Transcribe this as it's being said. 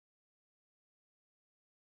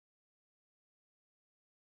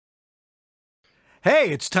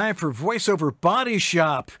Hey, it's time for VoiceOver Body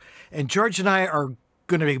Shop. And George and I are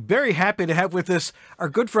going to be very happy to have with us our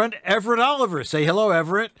good friend Everett Oliver. Say hello,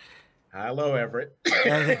 Everett. Hello, Everett.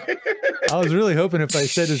 I was really hoping if I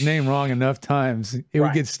said his name wrong enough times, it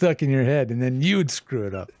would get stuck in your head, and then you would screw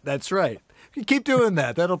it up. That's right. You keep doing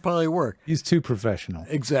that. That'll probably work. He's too professional.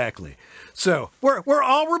 Exactly. So we're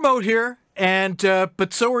all remote here, and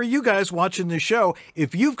but so are you guys watching the show.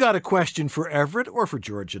 If you've got a question for Everett or for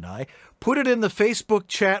George and I, put it in the Facebook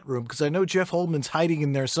chat room, because I know Jeff Holman's hiding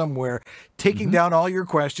in there somewhere, taking down all your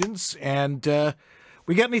questions. And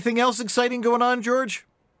we got anything else exciting going on, George?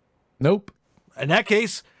 Nope. In that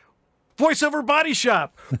case, VoiceOver Body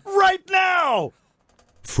Shop right now.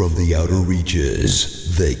 From the outer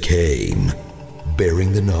reaches, they came,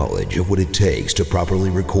 bearing the knowledge of what it takes to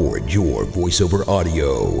properly record your voiceover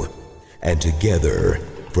audio. And together,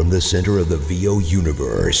 from the center of the VO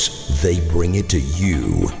universe, they bring it to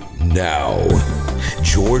you now.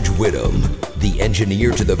 George Whittam, the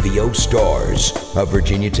engineer to the VO stars, a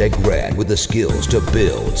Virginia Tech grad with the skills to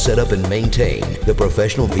build, set up, and maintain the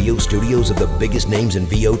professional VO studios of the biggest names in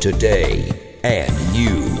VO today. And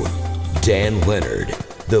you, Dan Lenard,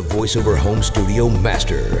 the voiceover home studio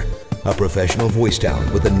master, a professional voice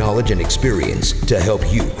talent with the knowledge and experience to help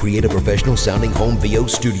you create a professional sounding home VO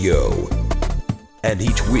studio. And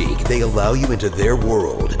each week, they allow you into their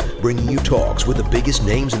world, bringing you talks with the biggest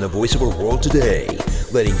names in the voiceover world today,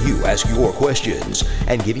 letting you ask your questions,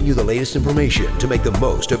 and giving you the latest information to make the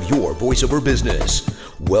most of your voiceover business.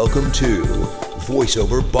 Welcome to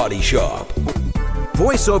VoiceOver Body Shop.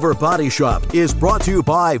 VoiceOver Body Shop is brought to you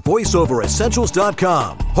by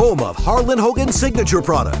VoiceOverEssentials.com, home of Harlan Hogan signature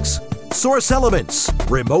products, Source Elements,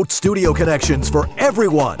 remote studio connections for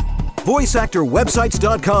everyone,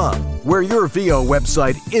 VoiceActorWebsites.com, where your VO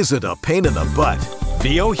website isn't a pain in the butt,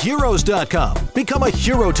 VOHeroes.com, become a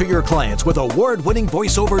hero to your clients with award-winning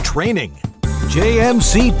voiceover training,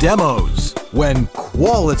 JMC Demos, when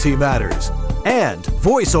quality matters, and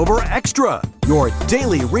VoiceOver Extra, your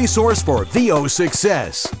daily resource for VO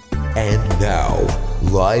success. And now,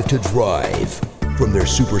 live to drive, from their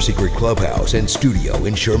super secret clubhouse and studio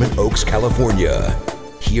in Sherman Oaks, California,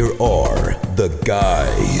 here are the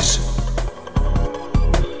guys.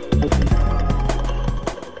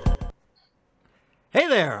 Hey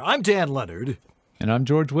there, I'm Dan Lenard. And I'm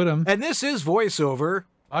George Whittam. And this is VoiceOver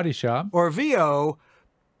Body Shop. or VO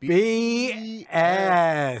BS.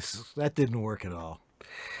 That didn't work at all.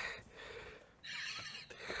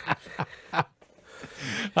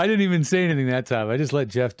 I didn't even say anything that time. I just let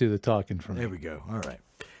Jeff do the talking for me. There we go. All right.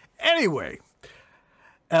 Anyway,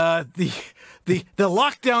 the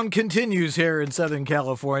lockdown continues here in Southern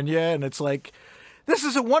California, and it's like, this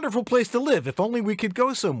is a wonderful place to live. If only we could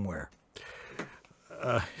go somewhere.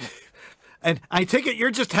 And I take it you're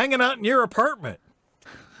just hanging out in your apartment.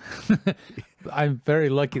 I'm very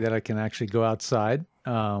lucky that I can actually go outside.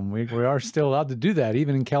 We are still allowed to do that,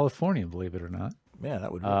 even in California, believe it or not. Yeah,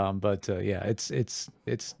 that would. But yeah, it's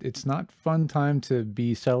not fun time to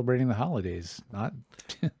be celebrating the holidays. Not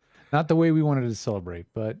not the way we wanted to celebrate,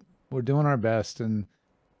 but we're doing our best and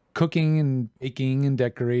cooking and baking and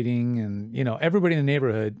decorating, and you know, everybody in the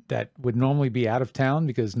neighborhood that would normally be out of town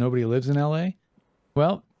because nobody lives in LA.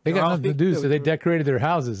 Well, they got nothing to do, so they decorated their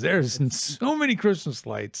houses. There's so many Christmas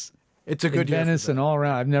lights. It's a good year. Venice and all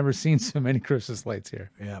around. I've never seen so many Christmas lights here.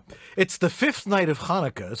 Yeah. It's the 5th night of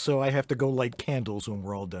Hanukkah, so I have to go light candles when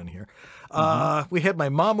we're all done here. We had my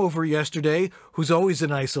mom over yesterday, who's always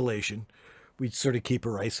in isolation. We sort of keep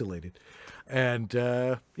her isolated. And,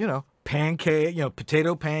 you know,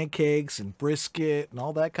 potato pancakes and brisket and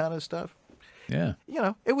all that kind of stuff. Yeah. You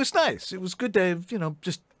know, it was nice. It was good to,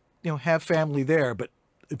 just have family there, but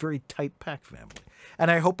a very tight-packed family. And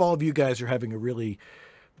I hope all of you guys are having a really,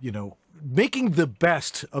 making the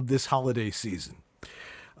best of this holiday season.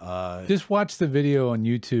 Just watch the video on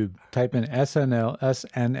YouTube. Type in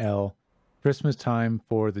SNL, Christmas time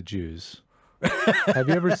for the Jews. Have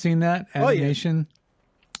you ever seen that animation? Oh,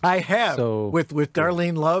 yeah. I have, with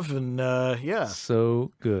Darlene Love, and yeah.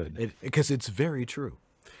 So good. Because it's very true.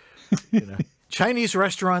 Chinese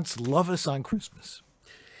restaurants love us on Christmas.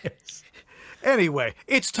 Yes. Anyway,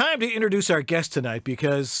 it's time to introduce our guest tonight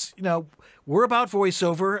because, we're about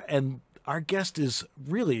voiceover, and our guest is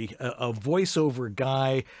really a voiceover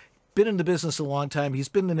guy, been in the business a long time. He's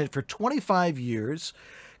been in it for 25 years,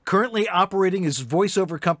 currently operating his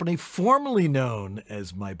voiceover company, formerly known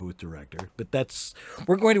as My Booth Director, but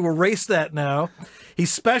we're going to erase that now. He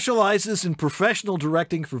specializes in professional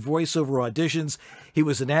directing for voiceover auditions. He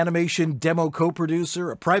was an animation demo co-producer,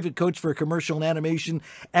 a private coach for commercial animation,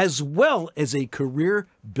 as well as a career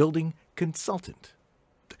building consultant.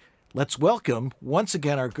 let's welcome once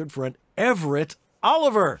again our good friend Everett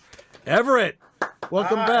Oliver. Everett,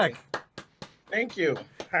 welcome back. Thank you.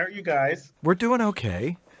 How are you guys? We're doing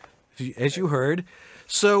okay, as you heard.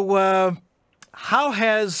 So, how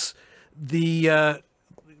has the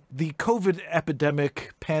COVID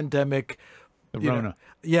epidemic, pandemic, The Rona.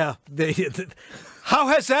 how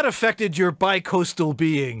has that affected your bi-coastal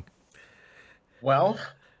being? Well,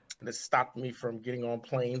 it stopped me from getting on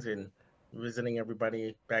planes and visiting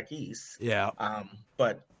everybody back east. Yeah.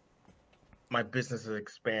 But my business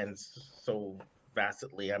expands so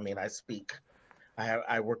vastly. I mean,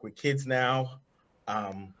 I work with kids now.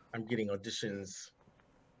 I'm getting auditions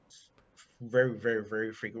very, very,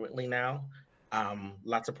 very frequently now.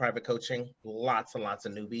 Lots of private coaching, lots and lots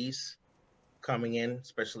of newbies coming in,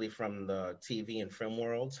 especially from the TV and film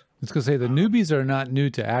world. I was going to say, the newbies are not new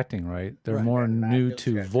to acting, right? They're Right. more They're not new new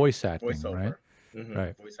to to voice acting, Voiceover. right?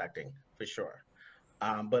 Right. Voice acting, for sure.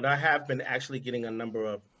 But I have been actually getting a number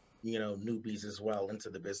of, newbies as well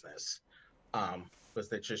into the business, because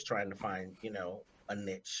they're just trying to find, a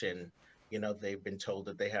niche, and, they've been told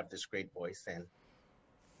that they have this great voice,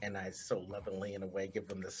 and I so lovingly, in a way, give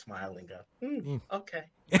them the smile and go, okay.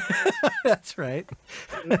 That's right.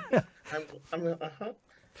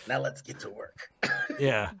 Now let's get to work.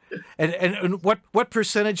 Yeah. And what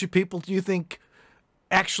percentage of people do you think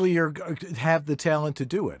actually have the talent to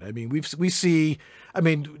do it? I mean, we see,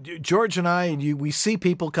 George and I and you, we see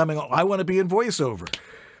people coming, oh, I want to be in voiceover.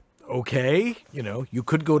 Okay. You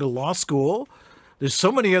could go to law school. There's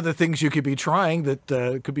so many other things you could be trying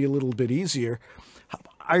that could be a little bit easier.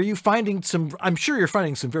 Are you finding I'm sure you're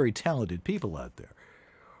finding some very talented people out there.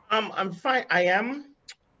 I'm fine. I am.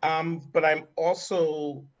 But I'm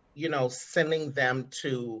also, sending them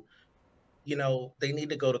to, they need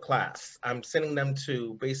to go to class. I'm sending them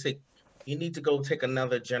to you need to go take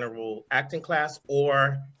another general acting class,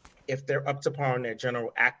 or if they're up to par in their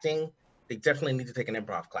general acting, they definitely need to take an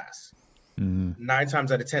improv class. 9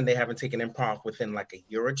 times out of 10, they haven't taken improv within like a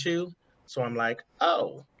year or two. So I'm like,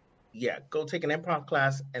 oh, yeah, go take an improv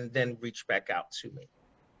class and then reach back out to me.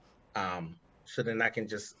 So then I can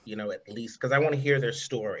just, at least, because I want to hear their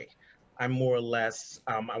story. I'm more or less,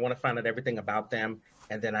 I want to find out everything about them,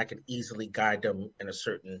 and then I can easily guide them in a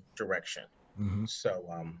certain direction.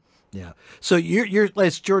 So, yeah. So you're,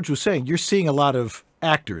 as George was saying, you're seeing a lot of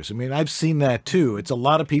actors. I mean, I've seen that too. It's a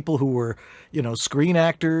lot of people who were, screen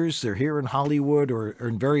actors. They're here in Hollywood or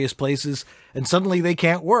in various places, and suddenly they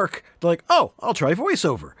can't work. They're like, oh, I'll try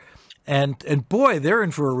voiceover. And boy, they're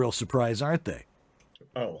in for a real surprise, aren't they?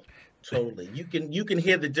 Oh, totally. You can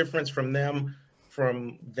hear the difference from them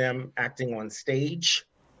acting on stage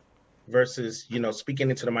versus, speaking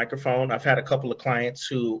into the microphone. I've had a couple of clients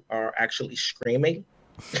who are actually screaming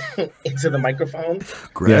into the microphone.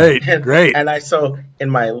 Great, great. And so in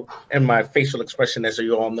my facial expression, as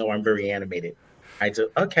you all know, I'm very animated. I do,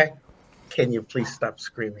 okay, can you please stop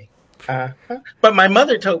screaming? But my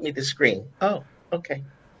mother told me to scream. Oh, okay.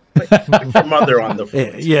 Put your mother on the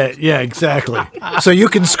phone. Yeah, exactly. So you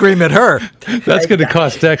can scream at her. That's going to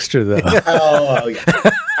cost extra, though. Oh,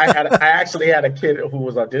 yeah. I actually had a kid who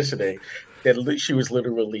was auditioning that she was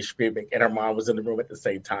literally screaming, and her mom was in the room at the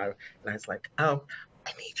same time. And I was like, I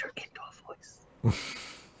need your indoor voice.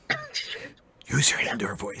 Use your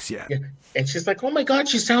indoor voice, yeah. And she's like, oh my God,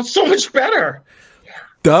 she sounds so much better.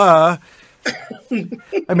 Duh.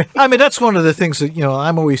 I mean, that's one of the things that,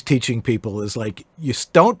 I'm always teaching people is like, you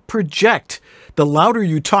don't project. The louder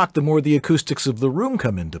you talk, the more the acoustics of the room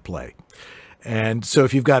come into play. And so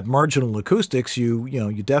if you've got marginal acoustics, you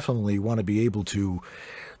definitely want to be able to,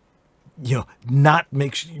 not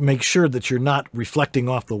make sure that you're not reflecting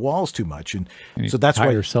off the walls too much. And so that's why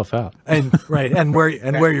yourself out. And right. And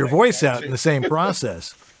wear your voice out in the same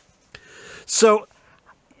process. So,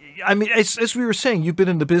 I mean, as we were saying, you've been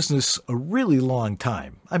in the business a really long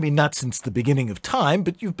time. I mean, not since the beginning of time,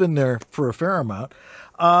 but you've been there for a fair amount.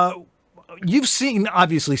 You've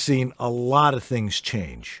obviously seen a lot of things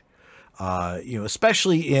change,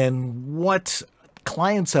 especially in what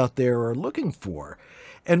clients out there are looking for.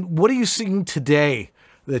 And what are you seeing today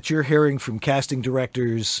that you're hearing from casting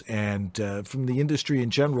directors and from the industry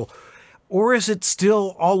in general? Or is it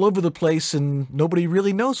still all over the place and nobody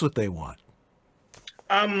really knows what they want?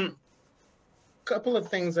 Couple of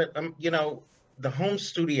things that, the home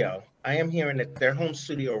studio, I am hearing that their home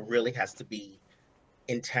studio really has to be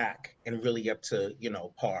intact and really up to,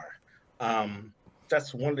 par.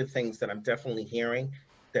 That's one of the things that I'm definitely hearing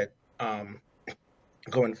that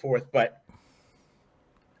going forth, but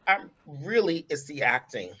it's the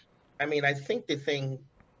acting. I mean, I think the thing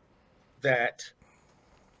that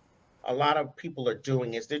a lot of people are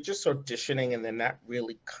doing is they're just auditioning and they're not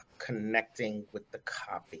really connecting with the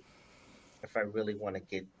copy. If I really want to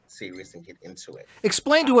get serious and get into it.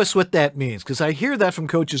 Explain to us what that means, because I hear that from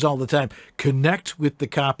coaches all the time. Connect with the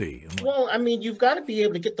copy. Well, I mean, you've got to be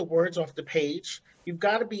able to get the words off the page. You've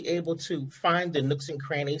got to be able to find the nooks and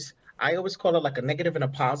crannies. I always call it like a negative and a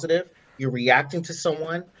positive. You're reacting to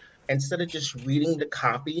someone instead of just reading the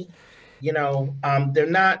copy. You know,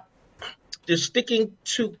 they're sticking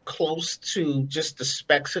too close to just the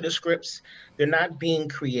specs of the scripts. They're not being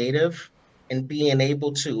creative and being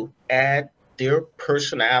able to add their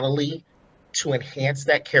personality to enhance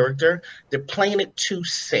that character. They're playing it too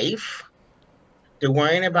safe. They're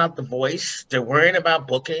worrying about the voice. They're worrying about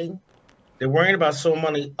booking. They're worrying about so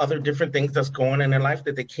many other different things that's going on in their life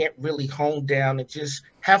that they can't really hone down and just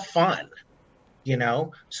have fun, you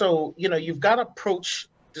know? So, you know, you've got to approach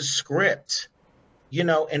the script, you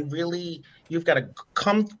know, and really, you've got to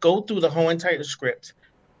go through the whole entire script,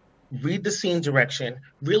 read the scene direction,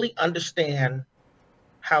 really understand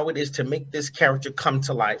how it is to make this character come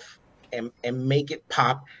to life and make it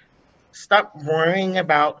pop. Stop worrying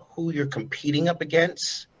about who you're competing up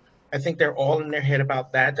against. I think they're all in their head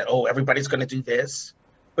about that, oh, everybody's going to do this,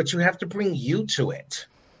 but you have to bring you to it.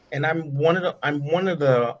 And I'm one of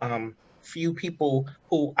the few people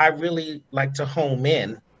who I really like to home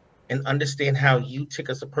in and understand how you tick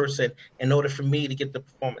as a person in order for me to get the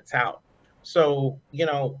performance out. So, you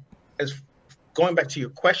know, as going back to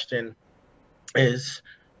your question is,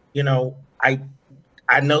 you know, I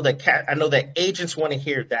know that agents want to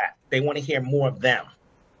hear that. They want to hear more of them,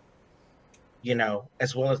 you know,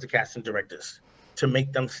 as well as the casting directors, to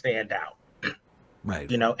make them stand out. Right.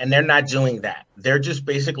 You know, and they're not doing that. They're just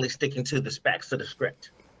basically sticking to the specs of the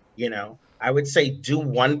script. You know, I would say do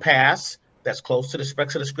one pass that's close to the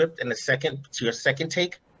specs of the script, and your second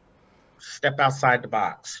take, step outside the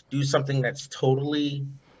box. Do something that's totally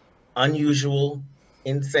unusual,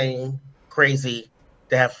 insane, crazy,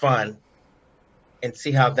 to have fun, and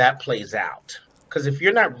see how that plays out. Because if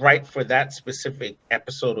you're not right for that specific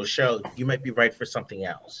episode or show, you might be right for something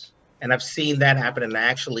else. And I've seen that happen. And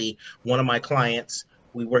actually, one of my clients,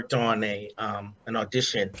 we worked on an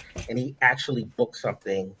audition, and he actually booked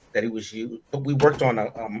something that he was used. But we worked on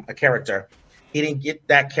a character. He didn't get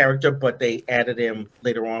that character, but they added him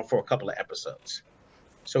later on for a couple of episodes.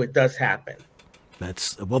 So it does happen.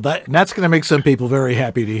 That's going to make some people very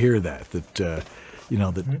happy to hear that you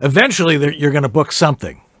know, that eventually you're going to book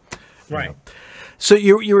something. Right. You know. So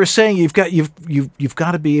you were saying you've got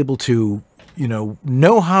to be able to, you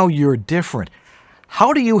know how you're different.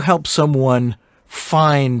 How do you help someone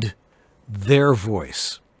find their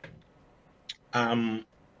voice?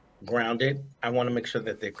 Grounded. I want to make sure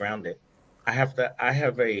that they're grounded. I have a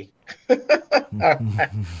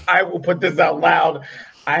I will put this out loud.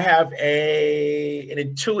 I have an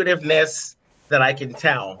intuitiveness that I can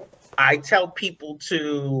tell. I tell people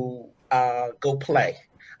to go play.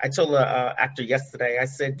 I told an actor yesterday, I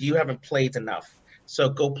said, you haven't played enough. So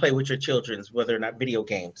go play with your children's, whether or not video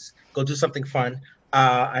games. Go do something fun.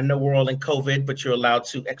 I know we're all in COVID, but you're allowed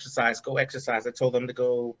to exercise. Go exercise. I told them to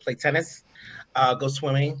go play tennis, go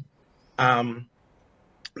swimming.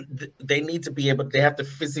 They need to be able, they have to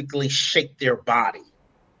physically shake their body.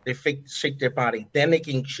 They shake their body. Then they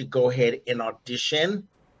should go ahead and audition,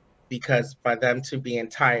 because by them to being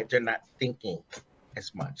tired, they're not thinking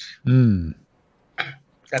as much.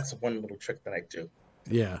 That's one little trick that I do.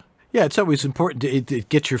 Yeah. Yeah, it's always important to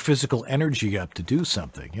get your physical energy up to do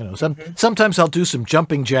something. You know, sometimes I'll do some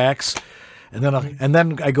jumping jacks, and then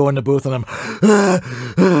I go in the booth and I'm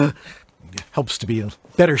it helps to be in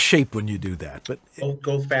better shape when you do that. But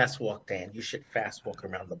go fast walk, Dan. You should fast walk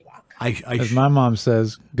around the block. As my mom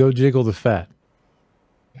says, go jiggle the fat.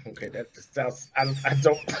 Okay, that just sounds. I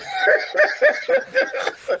don't.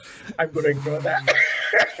 I'm going to ignore that.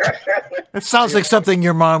 It sounds like something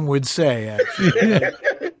your mom would say, actually.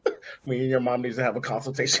 Me and your mom needs to have a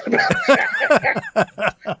consultation about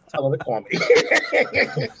that. Tell her to call me.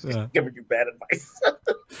 Giving you bad advice.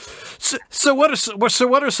 So what are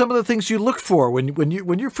some of the things you look for when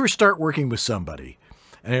you first start working with somebody,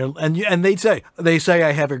 and they say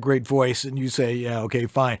I have a great voice, and you say, yeah, okay,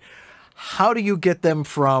 fine. How do you get them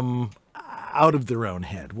from out of their own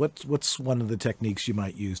head? What's one of the techniques you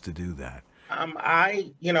might use to do that?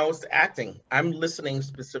 It's acting. I'm listening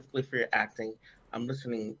specifically for your acting. I'm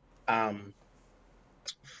listening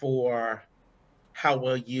for how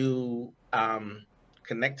well you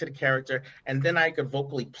connect to the character, and then I could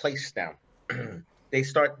vocally place them. They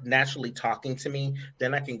start naturally talking to me.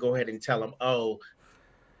 Then I can go ahead and tell them, oh,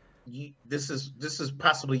 this is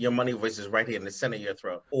possibly your money voice is right here in the center of your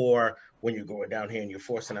throat, or when you're going down here and you're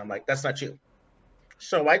forcing. I'm like, that's not you.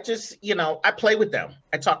 So I just, I play with them.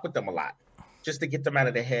 I talk with them a lot just to get them out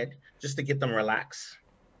of their head, just to get them relaxed.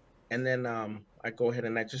 And then I go ahead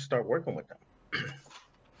and I just start working with them.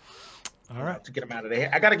 All right. To get them out of their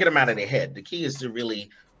head. I got to get them out of their head. The key is to really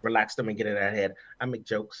relax them and get it out of their head. I make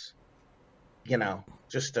jokes,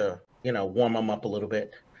 just to, warm them up a little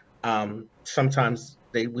bit. Sometimes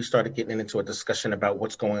we started getting into a discussion about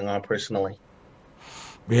what's going on personally.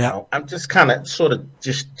 Yeah. I'm just kind of sort of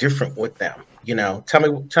just different with them.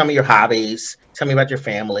 Tell me your hobbies, tell me about your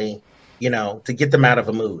family, to get them out of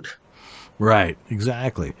a mood. Right,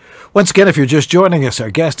 exactly. Once again, if you're just joining us, our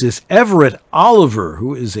guest is Everett Oliver,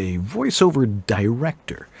 who is a voiceover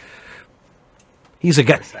director. He's a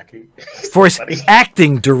voice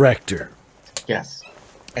acting director. Yes.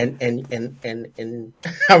 And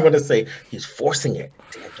I'm going to say he's forcing it.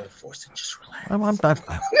 Dan, don't force it. Just relax.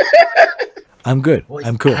 I'm good.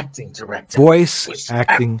 I'm cool. Acting director. Voice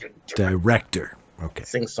acting director. Okay.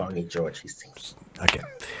 Sing songy George. He sings. Okay.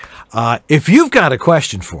 If you've got a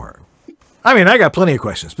question for him, I got plenty of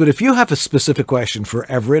questions, but if you have a specific question for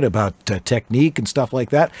Everett about technique and stuff like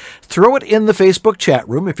that, throw it in the Facebook chat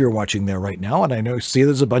room if you're watching there right now. And I see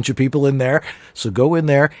there's a bunch of people in there. So go in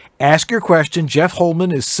there, ask your question. Jeff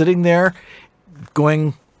Holman is sitting there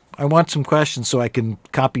going, I want some questions so I can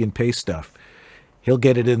copy and paste stuff. He'll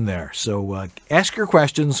get it in there. So ask your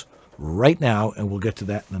questions right now, and we'll get to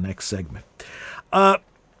that in the next segment.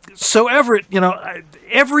 So Everett,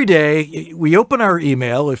 every day we open our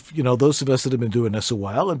email, if, those of us that have been doing this a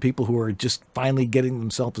while and people who are just finally getting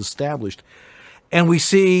themselves established, and we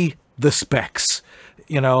see the specs,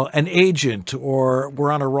 an agent, or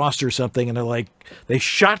we're on a roster or something, and they're like, they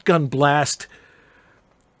shotgun blast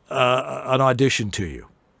an audition to you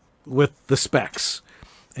with the specs.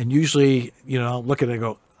 And usually, look at it and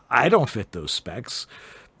go, I don't fit those specs.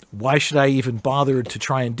 Why should I even bother to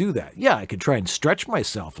try and do that? Yeah, I could try and stretch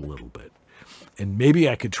myself a little bit. And maybe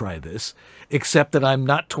I could try this, except that I'm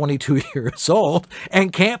not 22 years old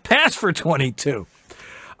and can't pass for 22.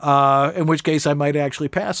 In which case I might actually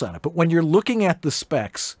pass on it. But when you're looking at the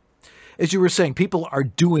specs, as you were saying, people are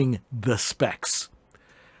doing the specs.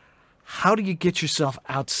 How do you get yourself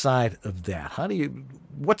outside of that?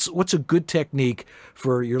 What's a good technique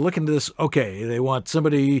for, you're looking at this, okay, they want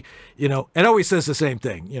somebody, it always says the same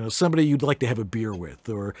thing, somebody you'd like to have a beer with,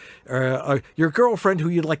 or your girlfriend who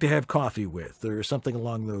you'd like to have coffee with, or something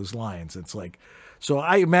along those lines. It's like, so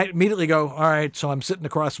I immediately go, all right, so I'm sitting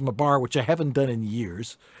across from a bar, which I haven't done in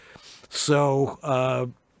years.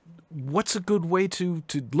 So what's a good way to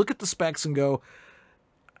look at the specs and go,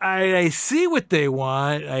 I see what they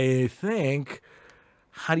want, I think.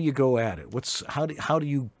 How do you go at it? How do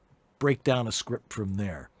you break down a script from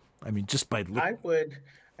there? Just by looking.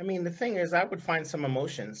 The thing is, I would find some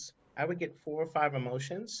emotions. I would get 4 or 5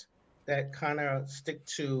 emotions that kind of stick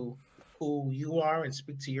to who you are and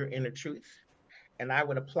speak to your inner truth. And I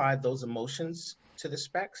would apply those emotions to the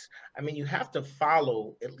specs. You have to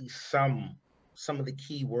follow at least some of the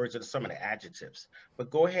key words or some of the adjectives, but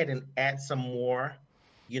go ahead and add some more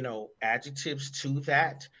adjectives to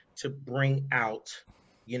that to bring out,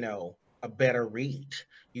 a better read.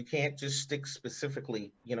 You can't just stick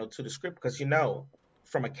specifically, to the script, because,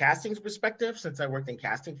 from a casting perspective, since I worked in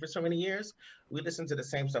casting for so many years, we listen to the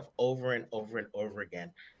same stuff over and over and over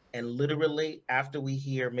again. And literally after we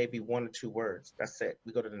hear maybe 1 or 2 words, that's it.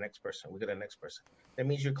 We go to the next person. We go to the next person. That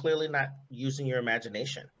means you're clearly not using your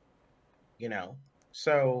imagination,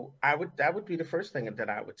 So that would be the first thing that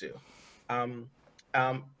I would do.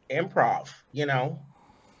 Improv,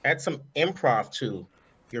 add some improv to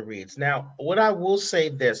your reads. Now, what I will say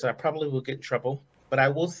this, I probably will get in trouble, but I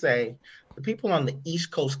will say the people on the East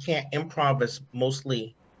Coast can't improv as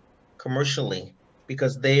mostly commercially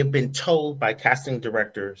because they have been told by casting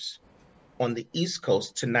directors on the East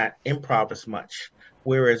Coast to not improv as much.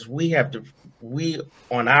 Whereas we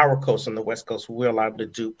on our coast, on the West Coast, we're allowed to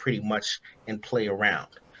do pretty much and play around.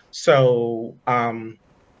 So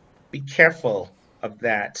be careful of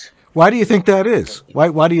that. Why do you think that is?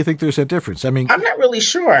 Why do you think there's a difference? I'm not really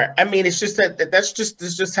sure. It's just that's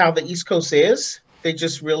just how the East Coast is. They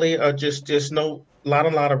just really are there's no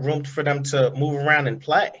lot of room for them to move around and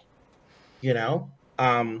play.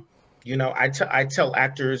 I tell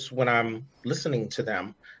actors when I'm listening to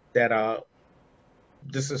them that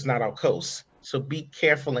this is not our coast. So be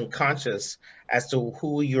careful and conscious as to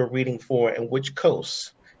who you're reading for and which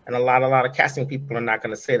coast. And a lot of casting people are not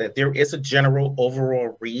going to say that. There is a general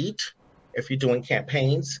overall read if you're doing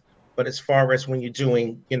campaigns, but as far as when you're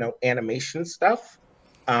doing, animation stuff,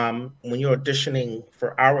 when you're auditioning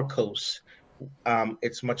for our coast,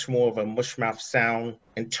 it's much more of a mushmouth sound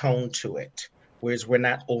and tone to it, whereas we're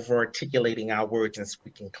not over articulating our words and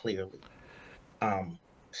speaking clearly.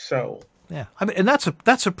 So yeah, I mean, and that's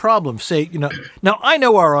a problem. Say, now I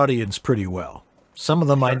know our audience pretty well. Some of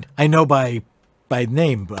them I know by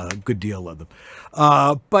name, a good deal of them.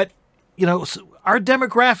 But our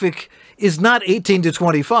demographic is not 18 to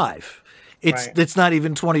 25. It's not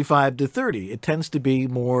even 25 to 30. It tends to be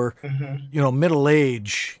more, middle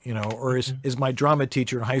age, or as my drama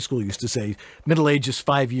teacher in high school used to say, middle age is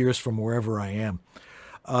 5 years from wherever I am.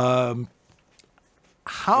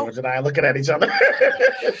 George and I are looking at each other.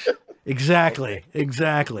 Exactly.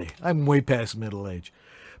 I'm way past middle age.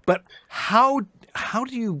 But how do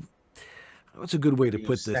you, what's a good way to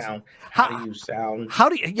put this? How do you sound? How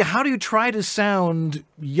do you try to sound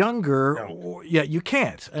younger? You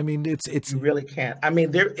can't. I mean, it's you really can't. I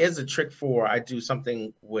mean, there is a trick I do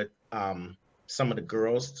something with some of the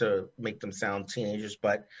girls to make them sound teenagers,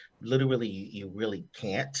 but literally you really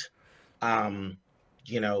can't.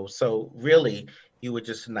 So really you would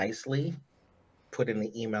just nicely put in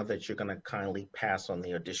the email that you're going to kindly pass on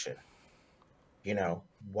the audition.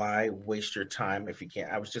 Why waste your time if you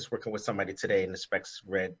can't? I was just working with somebody today and the specs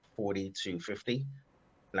read 40 to 50.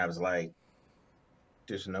 And I was like,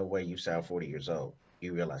 there's no way you sound 40 years old.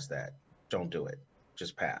 You realize that. Don't do it.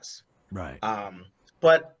 Just pass. Right.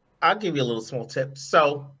 But I'll give you a little small tip.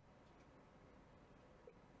 So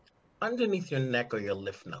underneath your neck are your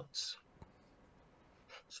lift notes.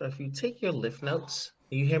 So if you take your lift notes,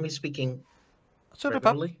 you hear me speaking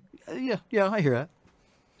regularly? Yeah, I hear that.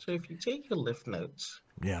 So if you take your lift notes,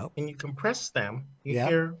 and you compress them, you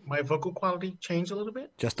hear my vocal quality change a little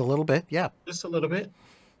bit. Just a little bit, yeah. Just a little bit.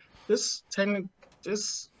 This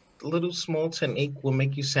little small technique will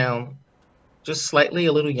make you sound just slightly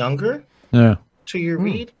a little younger. Yeah. To your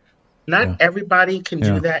read. Not everybody can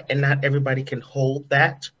do that, and not everybody can hold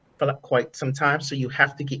that for quite some time. So you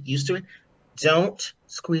have to get used to it. Don't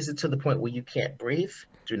squeeze it to the point where you can't breathe.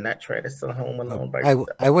 Do not try to sit home alone by yourself.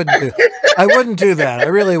 I wouldn't do that. I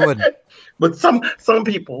really wouldn't. But some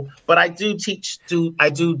people, but I do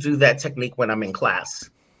do that technique when I'm in class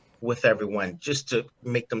with everyone, just to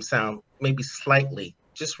make them sound maybe slightly,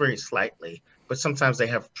 just very slightly. But sometimes they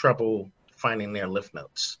have trouble finding their lift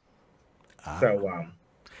notes. So,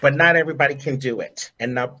 but not everybody can do it,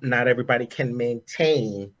 and not everybody can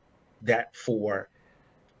maintain that for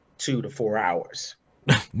 2 to 4 hours.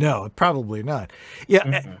 No, probably not.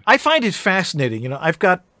 Yeah, I find it fascinating. I've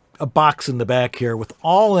got a box in the back here with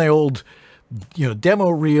all my old, demo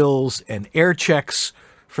reels and air checks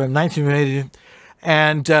from 1980.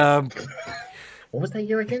 And what was that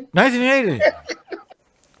year again? 1980.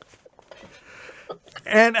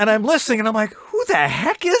 and I'm listening, and I'm like, who the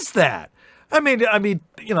heck is that? I mean, I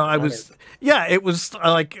was, it was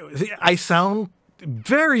like, I sound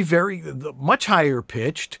very, very much higher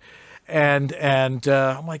pitched. And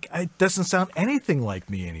I'm like, it doesn't sound anything like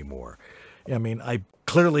me anymore. I mean, I've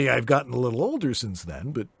gotten a little older since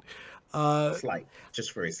then, but slight,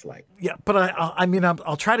 just very slight. Yeah, but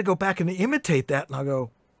I'll try to go back and imitate that, and I'll go,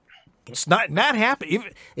 it's not happening.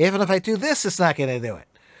 Even if I do this, it's not going to do it.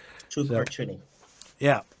 Too cartoony.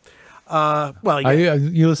 Yeah.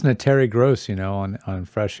 You listen to Terry Gross, on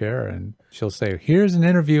Fresh Air, and she'll say, "Here's an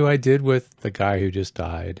interview I did with the guy who just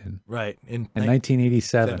died," in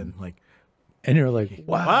 1987. And you're like,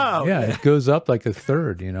 wow. Yeah, it goes up like a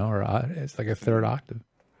third, or it's like a third octave.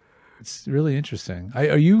 It's really interesting.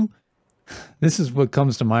 This is what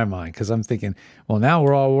comes to my mind, because I'm thinking, well, now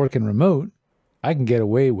we're all working remote. I can get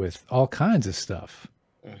away with all kinds of stuff.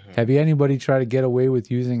 Have anybody tried to get away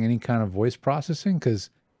with using any kind of voice processing?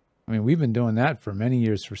 Because we've been doing that for many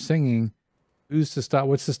years for singing. What's to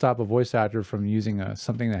stop a voice actor from using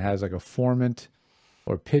something that has like a formant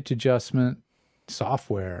or pitch adjustment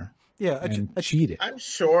software? Yeah, and cheat it. I'm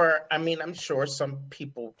sure some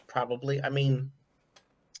people probably.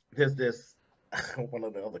 There's this one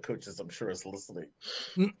of the other coaches I'm sure is listening.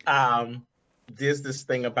 There's this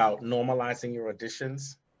thing about normalizing your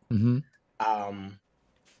auditions.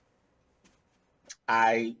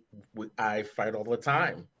 I fight all the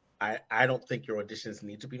time. I don't think your auditions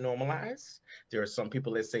need to be normalized. There are some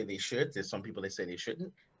people that say they should. There's some people that say they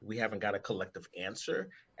shouldn't. We haven't got a collective answer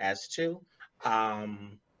as to.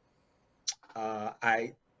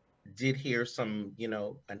 I did hear some,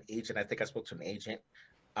 an agent, I think I spoke to an agent,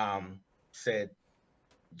 said,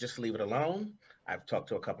 just leave it alone. I've talked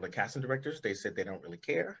to a couple of casting directors. They said they don't really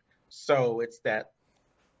care. So it's that,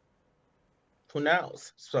 who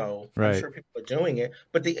knows? So I'm sure people are doing it,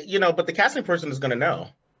 but the casting person is going to know.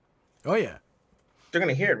 Oh yeah. They're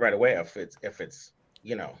going to hear it right away if it's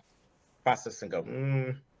processed and go,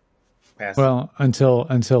 passing. Well,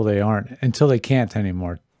 until they can't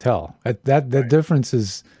anymore tell. That Right. difference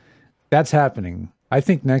is that's happening. I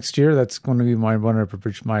think next year that's going to be one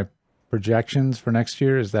of my projections for next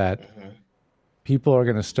year is that people are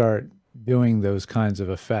going to start doing those kinds of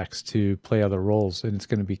effects to play other roles, and it's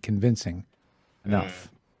going to be convincing enough.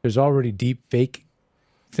 There's already deep fake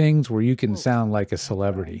things where you can sound like a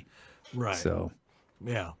celebrity. Right. So,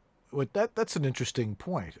 yeah. Well, that's an interesting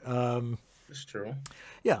point. It's true.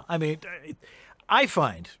 Yeah, I mean, I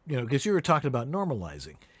find, because you were talking about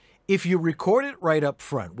normalizing, if you record it right up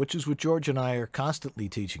front, which is what George and I are constantly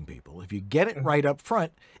teaching people, if you get it right up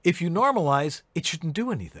front, if you normalize, it shouldn't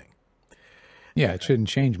do anything. yeah, it shouldn't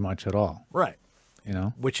change much at all. Right.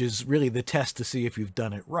 Which is really the test to see if you've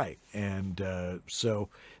done it right. And so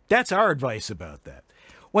that's our advice about that.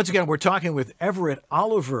 Once again, we're talking with Everett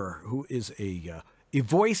Oliver, who is a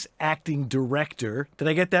voice acting director. Did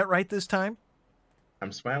I get that right this time?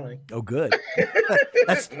 I'm smiling. Oh, good.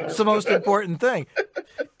 That's the most important thing.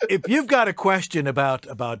 If you've got a question about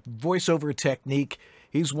voiceover technique,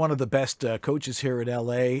 he's one of the best coaches here in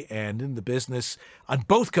LA and in the business on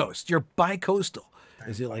both coasts. You're bi-coastal.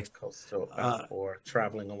 Is it like coastal or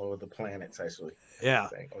traveling all over the planets, actually? Yeah.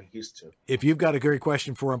 Or used to. If you've got a great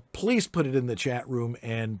question for him, please put it in the chat room,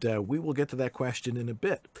 and we will get to that question in a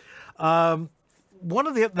bit. Now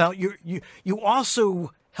you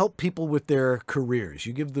also help people with their careers.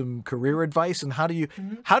 You give them career advice, and how do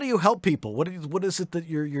you help people? What is it that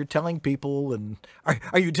you're telling people, and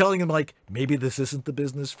are you telling them like maybe this isn't the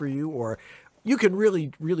business for you, or you can really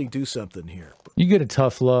do something here? you get a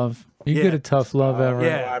tough love. You get a tough love, Everett.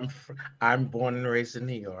 Yeah. I'm born and raised in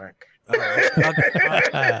New York.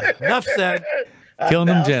 Enough said. Killing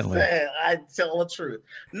them gently. I tell the truth.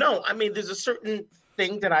 No, I mean, there's a certain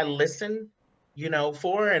thing that I listen,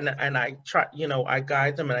 for, and I try, I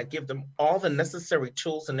guide them and I give them all the necessary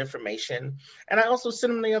tools and information. And I also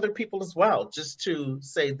send them to other people as well, just to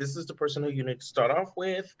say, this is the person who you need to start off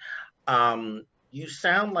with. You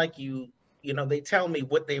sound like they tell me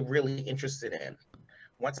what they're really interested in.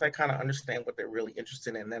 Once I kind of understand what they're really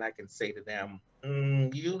interested in, then I can say to them,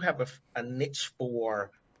 you have a niche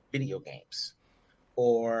for video games,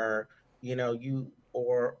 or,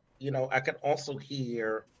 I can also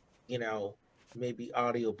hear, maybe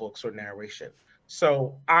audiobooks or narration.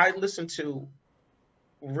 So I listen to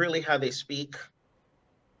really how they speak.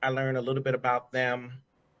 I learn a little bit about them,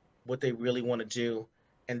 what they really want to do.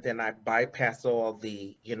 And then I bypass all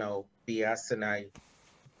the, BS, and I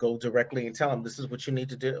go directly and tell them, this is what you need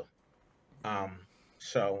to do.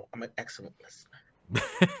 So I'm an excellent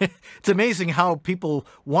listener. It's amazing how people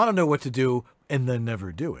want to know what to do and then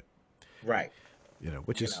never do it. Right.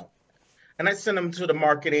 Which is. And I send them to the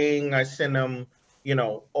marketing. I send them,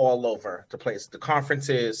 all over the place, the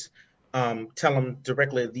conferences. Tell them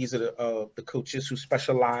directly, these are the coaches who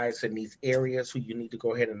specialize in these areas who you need to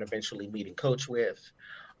go ahead and eventually meet and coach with.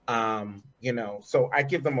 So I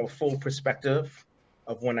give them a full perspective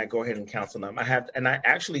of when I go ahead and counsel them. I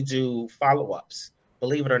actually do follow-ups.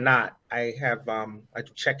 Believe it or not, I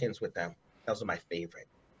do check-ins with them. Those are my favorite.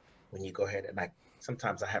 When you go ahead and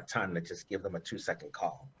sometimes I have time to just give them a 2-second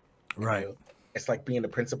call. Right. It's like being the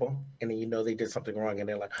principal, and then they did something wrong, and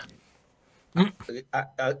they're like,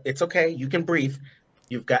 it's okay, you can breathe.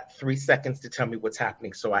 You've got 3 seconds to tell me what's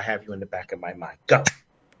happening, so I have you in the back of my mind. Go.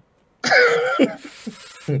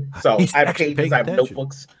 So I have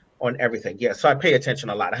notebooks on everything. Yeah, so I pay attention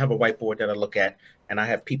a lot. I have a whiteboard that I look at, and I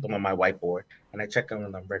have people on my whiteboard, and I check on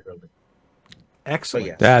them regularly. Excellent. So,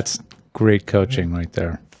 yes. That's great coaching right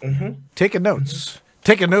there. Taking notes.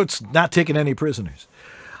 Taking notes, not taking any prisoners.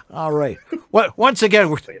 All right. Well, once again,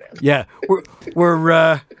 we're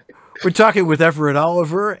talking with Everett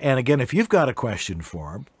Oliver, and again, if you've got a question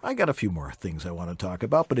for him, I got a few more things I want to talk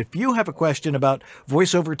about. But if you have a question about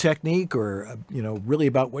voiceover technique, or really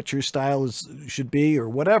about what your style should be, or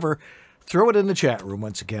whatever, throw it in the chat room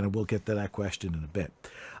once again, and we'll get to that question in a bit.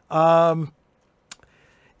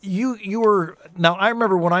 You were, now I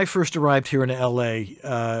remember when I first arrived here in LA,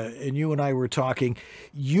 and you and I were talking.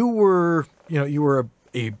 You were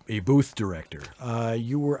a booth director.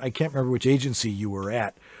 I can't remember which agency you were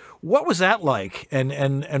at. What was that like,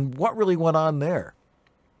 and what really went on there?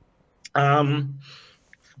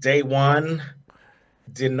 Day one,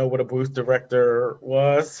 didn't know what a booth director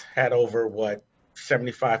was. Had over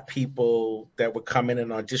 75 people that would come in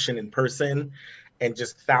and audition in person, and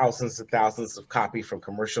just thousands and thousands of copy from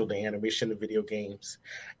commercial to animation to video games,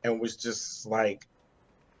 and was just like,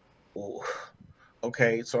 ooh.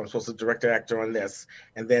 Okay, so I'm supposed to direct the actor on this.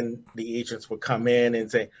 And then the agents would come in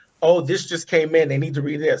and say, oh, this just came in, they need to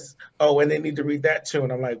read this. Oh, and they need to read that too.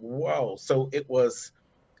 And I'm like, whoa. So it was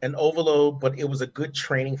an overload, but it was a good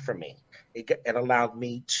training for me. It allowed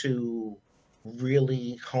me to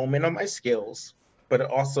really hone in on my skills, but it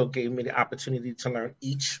also gave me the opportunity to learn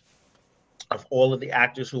each of all of the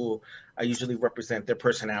actors who I usually represent, their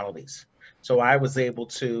personalities. So I was able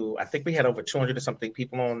to, I think we had over 200 or something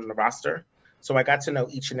people on the roster. So I got to know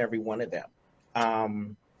each and every one of them.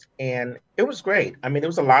 And it was great. I mean, it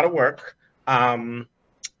was a lot of work.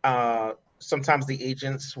 Sometimes the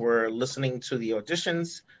agents were listening to the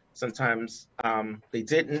auditions. Sometimes they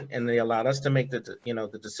didn't, and they allowed us to make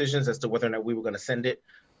the decisions as to whether or not we were going to send it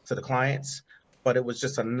to the clients. But it was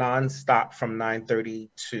just a nonstop from 9:30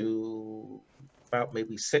 to about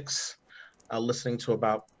maybe 6, listening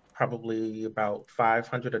to probably about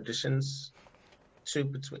 500 auditions.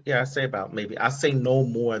 I say no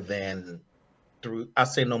more than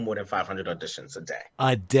 500 auditions a day.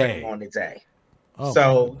 A day. On a day. Oh.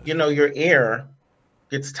 So, your ear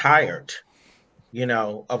gets tired,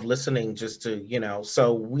 of listening just to,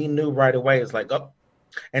 so we knew right away, it's like, oh,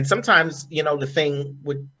 and sometimes, the thing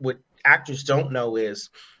what actors don't know is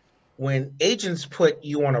when agents put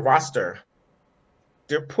you on a roster,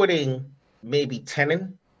 they're putting maybe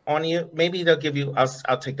 10 on you. Maybe they'll give you,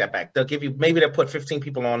 I'll take that back. Maybe they'll put 15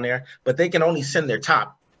 people on there, but they can only send their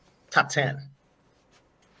top 10.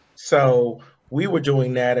 So we were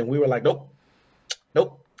doing that and we were like, nope,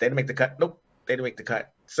 they didn't make the cut. Nope, they didn't make the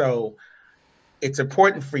cut. So it's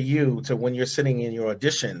important for you to, when you're sitting in your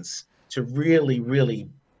auditions, to really, really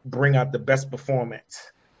bring out the best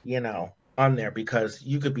performance, on there, because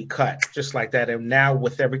you could be cut just like that. And now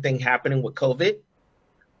with everything happening with COVID,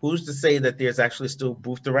 who's to say that there's actually still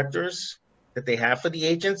booth directors that they have for the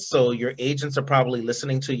agents? So your agents are probably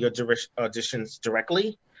listening to your auditions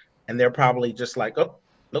directly, and they're probably just like, oh,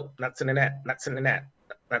 nope, not sending that, not sending that,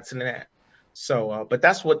 not sending that. So, but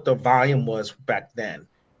that's what the volume was back then.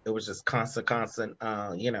 It was just constant,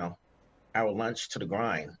 our lunch to the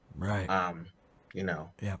grind. Right.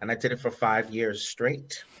 Yeah. And I did it for 5 years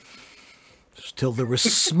straight. Till there was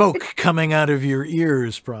smoke coming out of your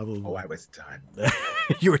ears, probably. Oh, I was done.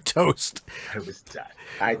 You were toast. I was done.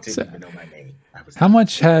 I didn't even know my name. How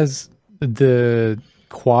much has the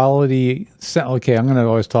quality, okay, I'm going to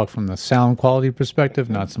always talk from the sound quality perspective,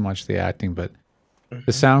 not so much the acting, but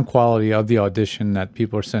the sound quality of the audition that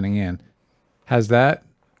people are sending in, has that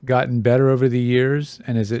gotten better over the years?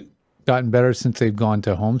 And has it gotten better since they've gone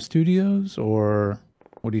to home studios, or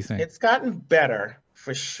what do you think? It's gotten better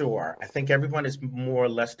for sure. I think everyone is more or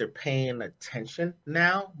less, they're paying attention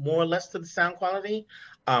now, more or less, to the sound quality.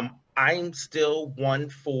 I'm still one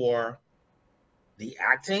for the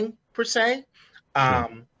acting per se,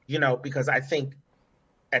 because I think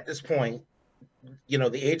at this point,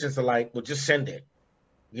 the agents are like, well, just send it.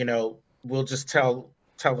 We'll just tell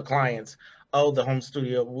the clients, oh, the home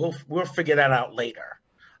studio, we'll figure that out later.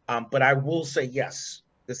 But I will say, yes,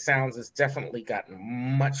 the sounds has definitely gotten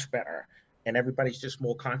much better, and everybody's just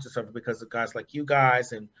more conscious of it because of guys like you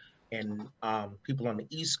guys and people on the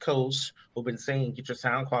East Coast who've been saying, get your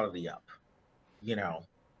sound quality up, Yeah.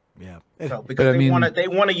 So because they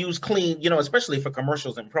want to use clean, especially for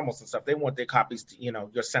commercials and promos and stuff. They want their copies to,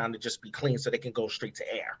 your sound to just be clean so they can go straight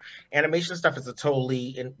to air. Animation stuff is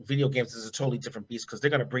in video games is a totally different beast because they're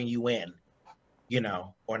going to bring you in,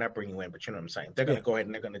 or not bring you in, but you know what I'm saying? They're going to go ahead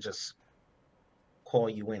and they're going to just call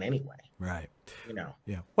you in anyway. Right.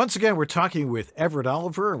 Yeah. Once again, we're talking with Everett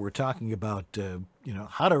Oliver, and we're talking about,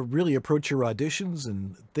 how to really approach your auditions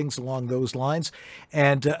and things along those lines.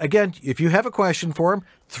 And again, if you have a question for him,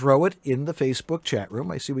 throw it in the Facebook chat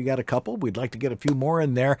room. I see we got a couple. We'd like to get a few more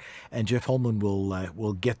in there, and Jeff Holman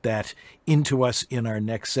will get that into us in our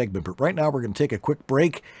next segment. But right now, we're going to take a quick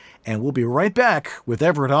break, and we'll be right back with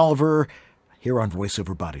Everett Oliver here on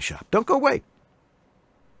VoiceOver Body Shop. Don't go away.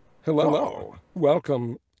 Hello.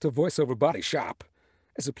 Welcome to VoiceOver Body Shop.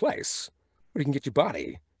 It's a place where you can get your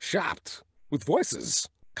body shopped with voices.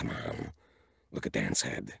 Come on, look at Dan's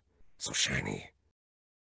head. So shiny.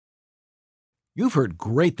 You've heard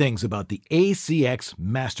great things about the ACX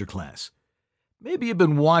Masterclass. Maybe you've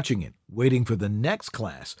been watching it, waiting for the next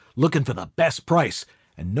class, looking for the best price,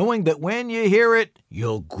 and knowing that when you hear it,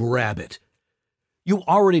 you'll grab it. You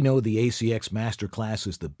already know the ACX Masterclass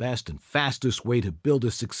is the best and fastest way to build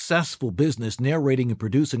a successful business narrating and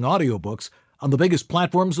producing audiobooks on the biggest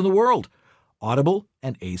platforms in the world, Audible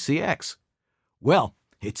and ACX. Well,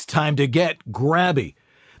 it's time to get grabby.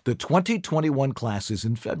 The 2021 class is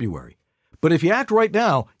in February. But if you act right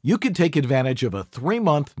now, you can take advantage of a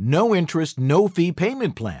 3-month, no-interest, no-fee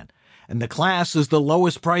payment plan. And the class is the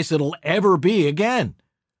lowest price it'll ever be again.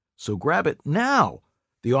 So grab it now.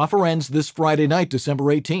 The offer ends this Friday night, December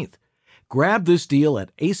 18th. Grab this deal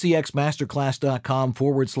at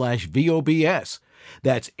acxmasterclass.com/VOBS.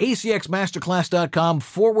 That's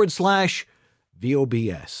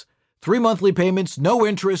acxmasterclass.com/VOBS. 3 monthly payments, no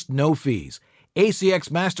interest, no fees.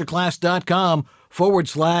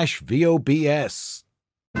 acxmasterclass.com/VOBS.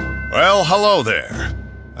 Well, hello there.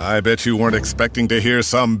 I bet you weren't expecting to hear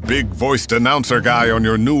some big-voiced announcer guy on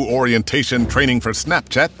your new orientation training for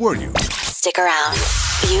Snapchat, were you? Stick around.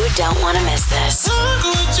 You don't want to miss this.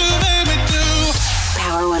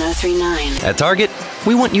 Power 103.9. At Target,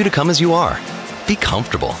 we want you to come as you are. Be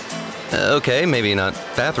comfortable. Okay, maybe not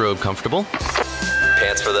bathrobe comfortable.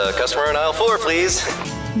 Pants for the customer in aisle 4, please.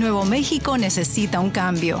 Nuevo México necesita un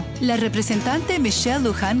cambio. La representante Michelle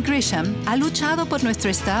Lujan Grisham ha luchado por nuestro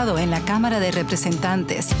estado en la Cámara de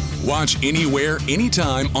Representantes. Watch anywhere,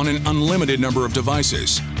 anytime on an unlimited number of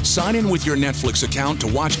devices. Sign in with your Netflix account to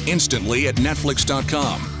watch instantly at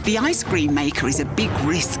Netflix.com. The ice cream maker is a big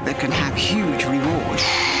risk that can have huge reward.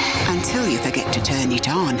 Until you forget to turn it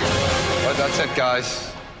on. Well, that's it,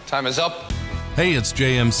 guys. Time is up. Hey, it's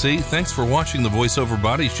JMC. Thanks for watching the VoiceOver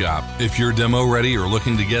Body Shop. If you're demo ready or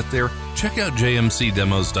looking to get there, check out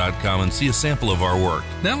jmcdemos.com and see a sample of our work.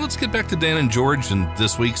 Now let's get back to Dan and George and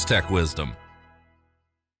this week's Tech Wisdom.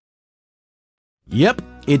 Yep,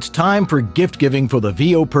 it's time for gift giving for the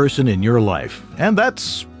VO person in your life. And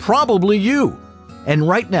that's probably you. And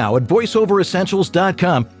right now at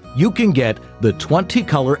voiceoveressentials.com, you can get the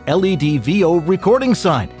 20-color LED VO recording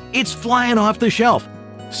sign. It's flying off the shelf.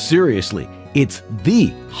 Seriously, it's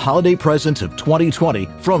the holiday present of 2020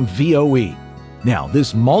 from VOE. Now,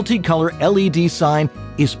 this multicolor LED sign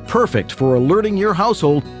is perfect for alerting your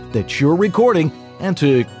household that you're recording and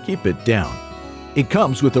to keep it down. It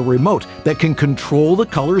comes with a remote that can control the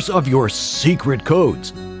colors of your secret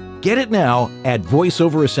codes. Get it now at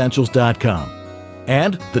voiceoveressentials.com.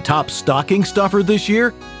 And the top stocking stuffer this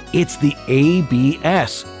year? It's the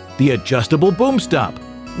ABS, the adjustable boom stop.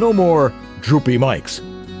 No more droopy mics.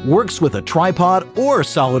 Works with a tripod or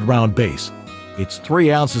solid round base. It's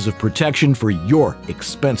 3 ounces of protection for your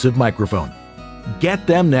expensive microphone. Get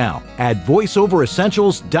them now at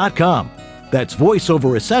voiceoveressentials.com. That's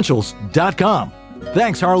voiceoveressentials.com.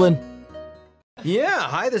 Thanks, Harlan. Yeah,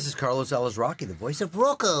 hi, this is Carlos Alazraqui, the voice of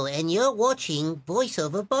Rocco, and you're watching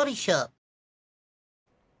VoiceOver Body Shop.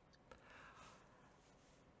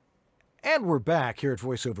 And we're back here at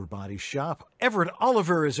VoiceOver Body Shop. Everett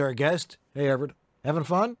Oliver is our guest. Hey, Everett. Having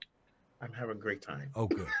fun? I'm having a great time. Oh,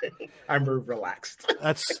 good. I'm very relaxed.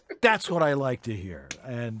 That's what I like to hear.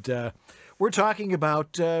 And we're talking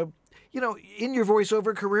about, in your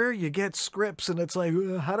voiceover career, you get scripts and it's like,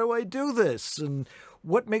 how do I do this? And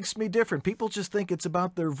what makes me different? People just think it's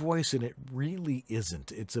about their voice, and it really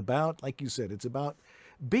isn't. It's about, like you said, it's about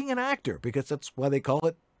being an actor, because that's why they call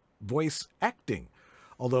it voice acting.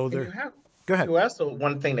 Although they're... Go ahead. Also,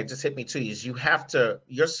 one thing that just hit me too is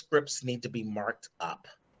your scripts need to be marked up.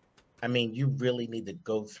 I mean, you really need to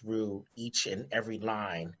go through each and every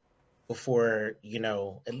line before,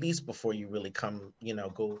 at least before you really come,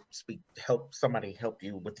 go speak, help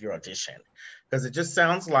you with your audition. Because it just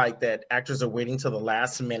sounds like that actors are waiting till the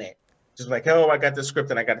last minute. Just like, oh, I got the script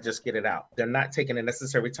and I got to just get it out. They're not taking the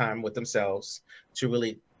necessary time with themselves to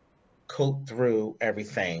really coat through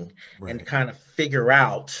everything and kind of figure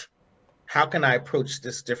out, how can I approach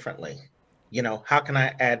this differently? How can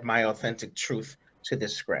I add my authentic truth to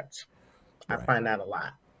this script? I find that a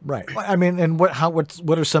lot. Right. I mean, and what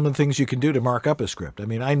are some of the things you can do to mark up a script? I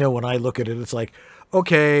mean, I know when I look at it, it's like,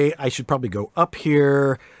 okay, I should probably go up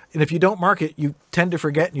here. And if you don't mark it, you tend to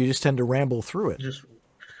forget and you just tend to ramble through it. It's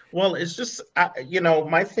just,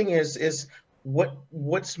 my thing is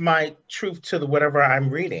what's my truth to whatever I'm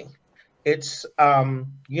reading? It's,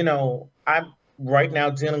 I'm right now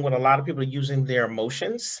dealing with a lot of people using their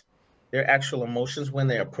emotions, their actual emotions when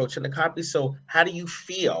they're approaching the copy. So how do you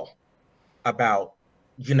feel about,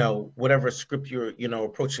 whatever script you're,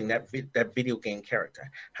 approaching that video game character?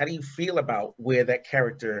 How do you feel about where that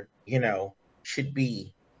character, should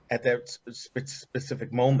be at that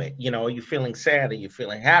specific moment? Are you feeling sad? Are you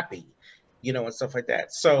feeling happy? And stuff like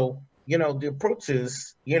that. So, the approach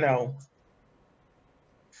is,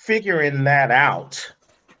 figuring that out.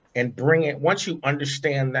 And bring it, once you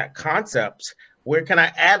understand that concept, where can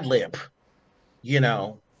I ad lib,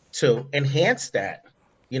 to enhance that?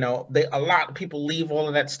 A lot of people leave all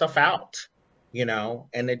of that stuff out,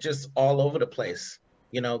 and they're just all over the place.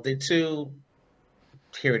 They're too,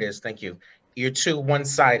 here it is, thank you. You're too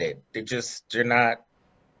one-sided. They're not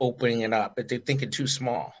opening it up, but they're thinking too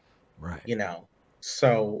small. Right.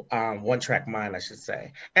 So one-track mind, I should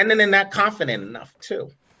say. And then they're not confident enough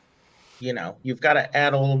too. You know, you've got to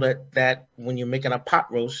add all that when you're making a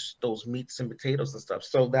pot roast, those meats and potatoes and stuff.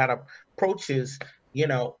 So that approach is, you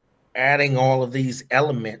know, adding all of these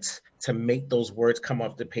elements to make those words come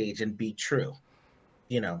off the page and be true,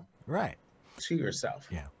 you know, right, to yourself.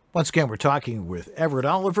 Yeah. Once again, we're talking with Everett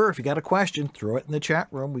Oliver. If you got a question, throw it in the chat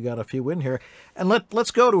room. We got a few in here. And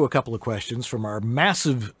let's go to a couple of questions from our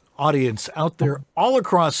massive audience out there all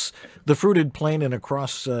across the fruited plain and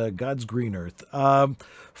across God's green earth.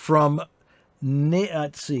 From,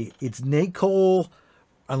 let's see, it's Nicole,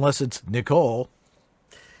 unless it's Nicole,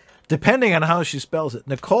 depending on how she spells it.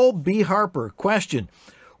 Nicole B. Harper, question.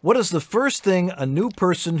 What is the first thing a new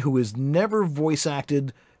person who has never voice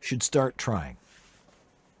acted should start trying?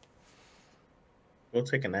 We'll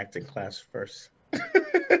take an acting class first,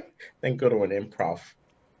 then go to an improv.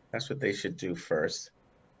 That's what they should do first.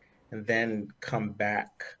 And then come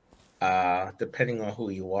back, depending on who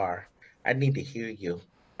you are. I'd need to hear you.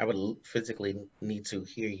 I would physically need to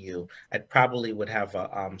hear you. I probably would have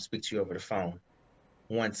speak to you over the phone.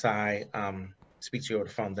 Once I speak to you over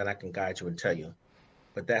the phone, then I can guide you and tell you.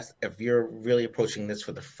 But that's, if you're really approaching this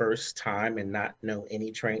for the first time and not know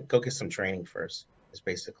any training, go get some training first.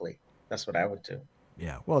 That's what I would do.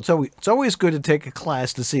 Yeah, well, it's always good to take a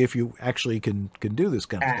class to see if you actually can do this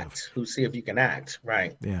kind of stuff. See if you can act,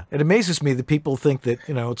 right? Yeah, it amazes me that people think that,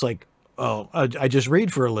 you know, it's like, oh, I just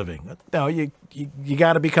read for a living. No, you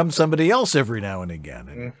got to become somebody else every now and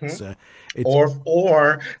again. And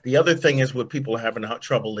or the other thing is what people are having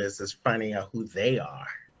trouble is finding out who they are.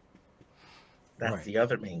 That's the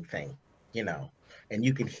other main thing, you know, and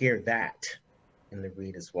you can hear that in the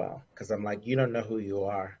read as well. Because I'm like, you don't know who you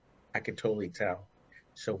are. I can totally tell.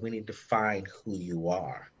 So we need to find who you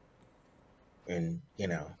are. And, you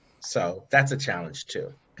know, so that's a challenge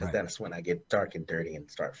too. Because that's when I get dark and dirty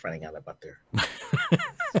and start finding out about their...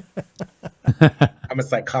 I'm a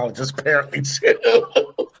psychologist apparently too.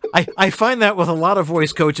 I find that with a lot of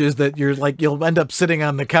voice coaches that you're like, you'll end up sitting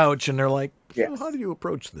on the couch and they're like, so how do you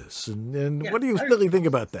approach this? And what do you really think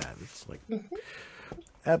about that? It's like,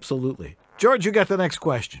 absolutely. George, you got the next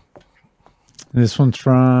question. This one's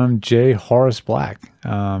from J. Horace Black.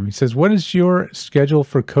 He says, what is your schedule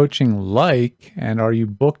for coaching like? And are you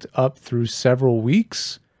booked up through several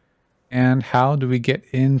weeks? And how do we get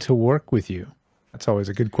in to work with you? That's always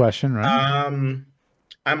a good question, right?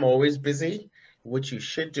 I'm always busy. What you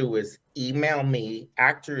should do is email me.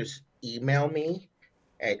 Actors email me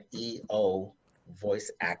at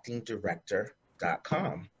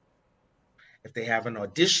eovoiceactingdirector.com. If they have an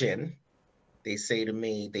audition, they say to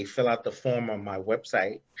me, they fill out the form on my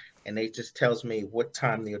website and they just tells me what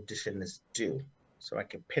time the audition is due so I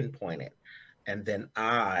can pinpoint it. And then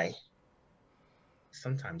I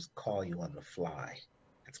sometimes call you on the fly.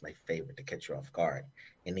 That's my favorite, to catch you off guard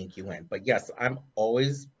and ink you in. But yes, I'm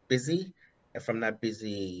always busy. If I'm not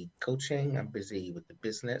busy coaching, I'm busy with the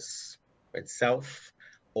business itself,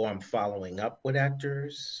 or I'm following up with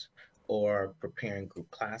actors or preparing group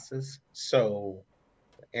classes. So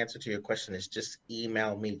answer to your question is just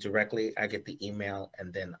email me directly. I get the email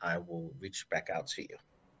and then I will reach back out to you.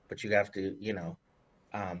 But you have to, you know,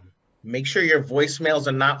 make sure your voicemails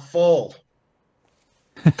are not full.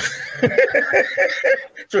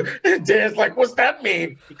 Dan's like, what's that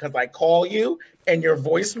mean? Because I call you and your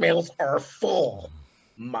voicemails are full.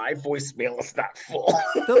 My voicemail is not full.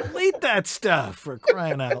 Delete that stuff, for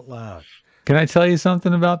crying out loud. Can I tell you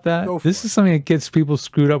something about that? This is something that gets people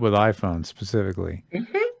screwed up with iPhones specifically.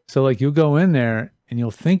 So like you'll go in there and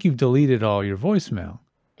you'll think you've deleted all your voicemail,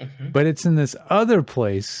 but it's in this other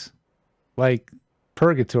place like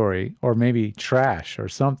purgatory or maybe trash or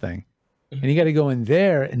something. And you got to go in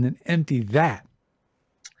there and then empty that.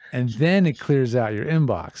 And then it clears out your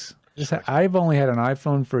inbox. I've only had an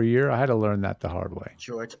iPhone for a year. I had to learn that the hard way.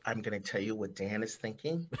 George, I'm going to tell you what Dan is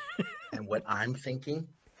thinking and what I'm thinking.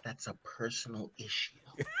 That's a personal issue.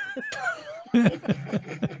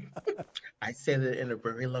 I said it in a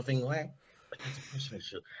very loving way, but that's a personal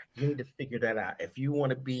issue. You need to figure that out. If you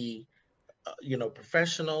want to be, you know,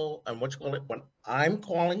 professional and what you call it, when I'm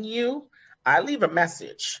calling you, I leave a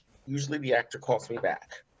message. Usually the actor calls me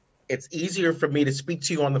back. It's easier for me to speak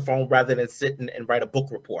to you on the phone rather than sit and write a book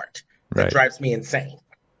report. That drives me insane.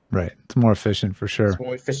 Right. It's more efficient for sure. It's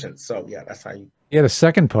more efficient. So yeah, that's how you. He had a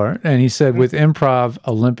second part, and he said with Improv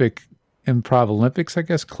Olympics, I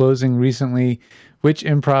guess, closing recently, which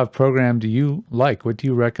improv program do you like? What do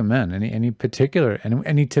you recommend? Any particular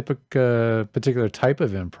particular type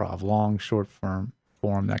of improv, long, short form,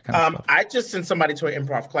 that kind of stuff? I just send somebody to an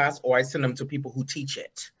improv class, or I send them to people who teach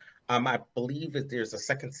it. I believe that there's a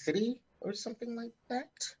Second City or something like that.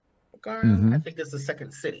 I think it's the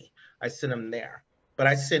Second City. I send them there, but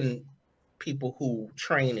I send people who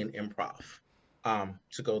train in improv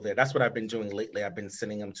to go there. That's what I've been doing lately. I've been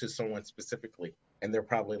sending them to someone specifically, and they're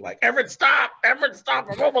probably like, Everett, stop, I'm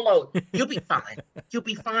overload. You'll be fine. You'll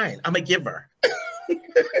be fine. I'm a giver.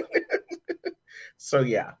 So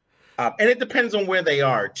yeah. And it depends on where they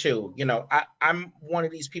are too. You know, I'm one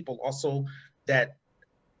of these people also that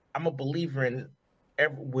I'm a believer in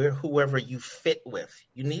whoever you fit with.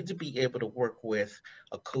 You need to be able to work with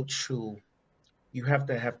a coach who you have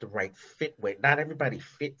to have the right fit with. Not everybody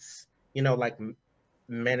fits, you know, like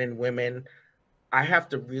men and women. I have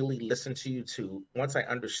to really listen to you too, once I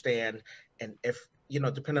understand. And if, you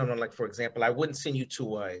know, depending on, like, for example, I wouldn't send you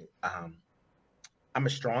to I'm a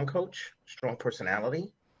strong coach, strong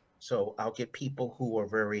personality. So I'll get people who are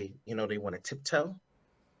very, you know, they want to tiptoe.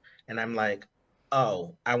 And I'm like,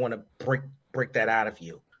 oh, I want to break that out of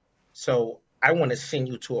you. So I want to send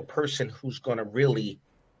you to a person who's going to really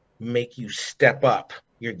make you step up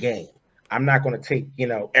your game. I'm not going to take, you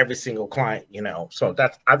know, every single client, you know. So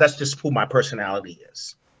that's just who my personality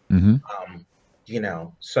is. Mm-hmm. You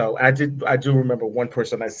know, so I do remember one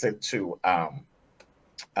person I sent to, I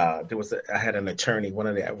had an attorney, one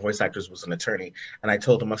of the voice actors was an attorney, and I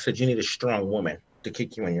told him, I said, you need a strong woman to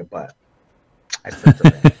kick you in your butt. I said to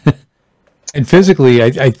him. And physically,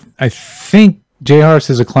 I think Jay Harris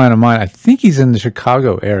is a client of mine. I think he's in the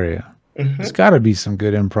Chicago area. Mm-hmm. There's got to be some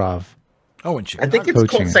good improv. Oh, in Chicago. I think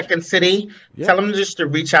it's called Second City. Yeah. Tell him just to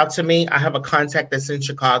reach out to me. I have a contact that's in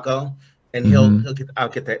Chicago, and I'll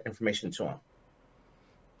get that information to him.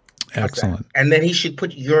 Excellent. Okay. And then he should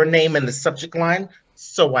put your name in the subject line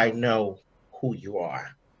so I know who you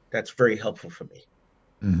are. That's very helpful for me.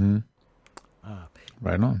 Mm-hmm.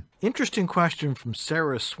 Right on. Interesting question from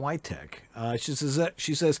Sarah Switek.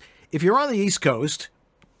 She says, if you're on the East Coast,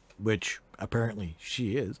 which apparently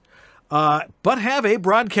she is, but have a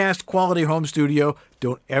broadcast quality home studio,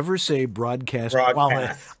 don't ever say broadcast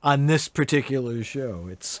quality on this particular show.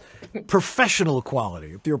 It's professional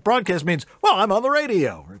quality. If your broadcast means, well, I'm on the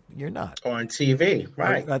radio. You're not. On TV,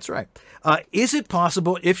 right. That's right. Is it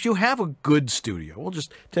possible, if you have a good studio, we'll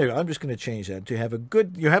just tell you, I'm just going to change that, you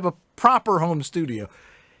have a proper home studio,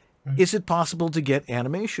 is it possible to get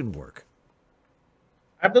animation work?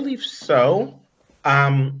 I believe so.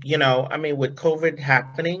 You know, I mean, with COVID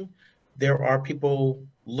happening, there are people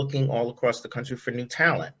looking all across the country for new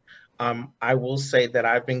talent. I will say that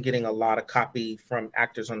I've been getting a lot of copy from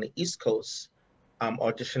actors on the East Coast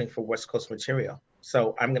auditioning for West Coast material.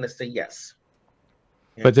 So I'm going to say yes.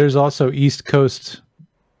 Yeah. But there's also East Coast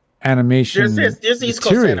animation. There's East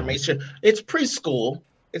Coast animation. It's preschool.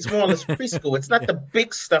 It's more or less preschool. It's not the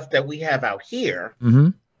big stuff that we have out here. Mm-hmm.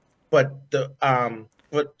 But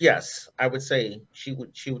but yes, I would say she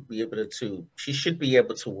should be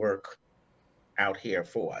able to work out here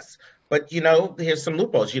for us. But, you know, here's some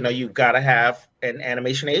loopholes. You know, you've got to have an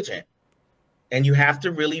animation agent, and you have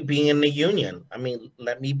to really be in the union. I mean,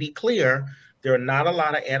 let me be clear. There's not a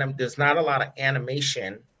lot of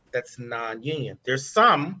animation that's non-union. There's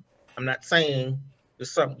some, I'm not saying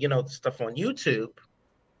there's some, you know, stuff on YouTube,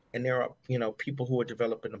 and there are, you know, people who are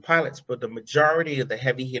developing the pilots, but the majority of the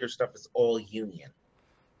heavy hitter stuff is all union.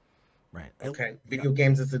 Right. Okay. Video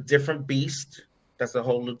games is a different beast. That's a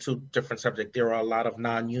whole different subject. There are a lot of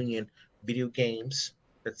non-union video games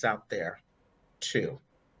that's out there too.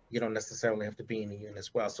 You don't necessarily have to be in the union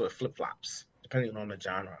as well. So it flip-flops depending on the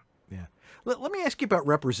genre. Yeah. Let me ask you about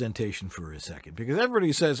representation for a second, because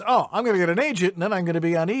everybody says, oh, I'm going to get an agent and then I'm going to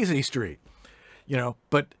be on Easy Street. You know,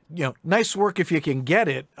 but, you know, nice work if you can get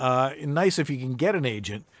it. Nice if you can get an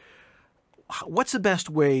agent. What's the best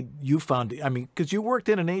way you found? I mean, because you worked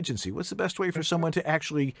in an agency. What's the best way for someone to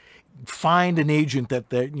actually find an agent that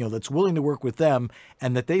that's willing to work with them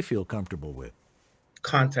and that they feel comfortable with?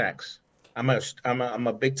 Contacts. I'm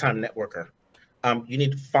a big time networker. You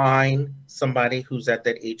need to find somebody who's at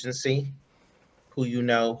that agency, who you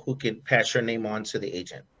know, who can pass your name on to the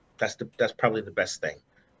agent. That's probably the best thing.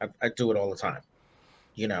 I do it all the time.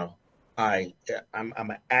 You know,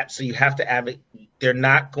 so you have to have it. They're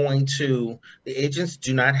not going to, the agents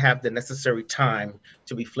do not have the necessary time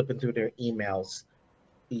to be flipping through their emails,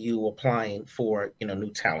 you applying for, you know,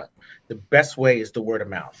 new talent. The best way is the word of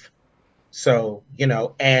mouth. So, you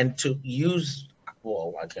know, and to use,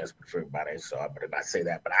 well, I can't speak for everybody, so I better not say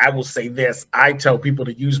that, but I will say this. I tell people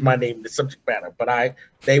to use my name in the subject matter, but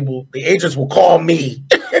the agents will call me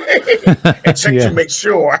and check to make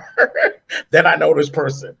sure that I know this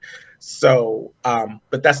person. So,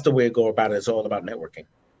 but that's the way to go about it. It's all about networking.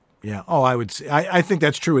 Yeah. Oh, I would say, I think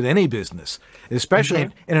that's true with any business, especially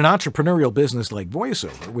in an entrepreneurial business like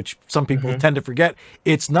voiceover, which some people tend to forget.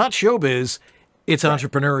 It's not showbiz. it's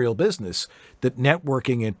entrepreneurial business. That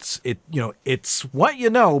networking, it's what you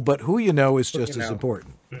know, but who you know is just as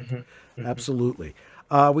important. Absolutely.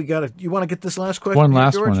 You want to get this last question? One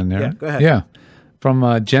last George? one in there. Yeah, go ahead. Yeah.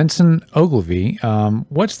 From Jensen Ogilvy,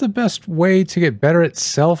 what's the best way to get better at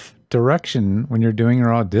self-direction when you're doing your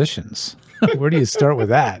auditions? Where do you start with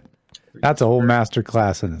that? That's a whole master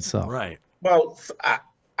class in itself. Right. Well,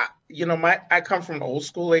 I come from an old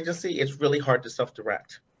school agency. It's really hard to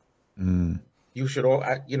self-direct. You should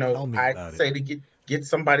I say to get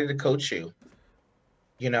somebody to coach you.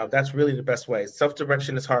 That's really the best way.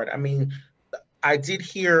 Self-direction is hard. I mean, I did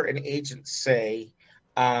hear an agent say,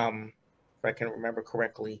 if I can remember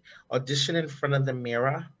correctly, audition in front of the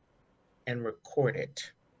mirror and record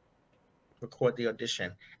it. Record the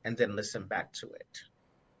audition and then listen back to it.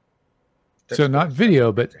 So not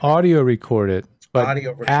video, but audio record it, but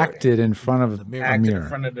act it in front of the mirror. Act it in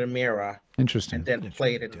front of the mirror. Interesting. And then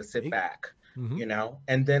play it and sit back.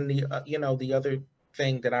 And then the other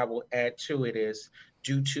thing that I will add to it is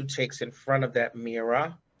do 2 takes in front of that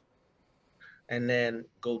mirror and then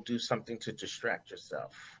go do something to distract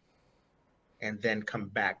yourself and then come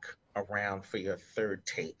back around for your 3rd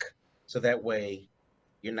take. So that way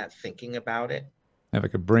you're not thinking about it. Have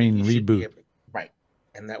like a brain reboot. Right.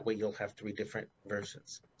 And that way you'll have 3 different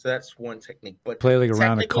versions. So that's one technique. But play like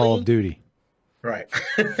around a Call of Duty. Right.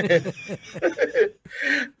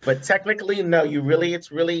 But technically, no, you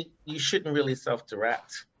shouldn't really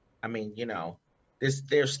self-direct. I mean,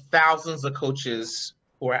 there's thousands of coaches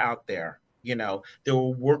who are out there. There were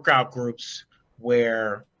workout groups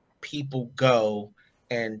where people go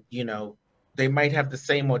and, they might have the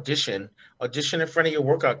same audition in front of your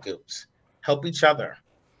workout groups, help each other,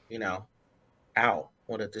 out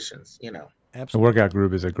on auditions, Absolutely. The workout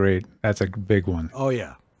group is that's a big one. Oh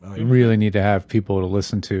yeah. You really need to have people to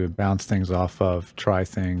listen to, bounce things off of, try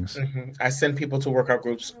things. I send people to workout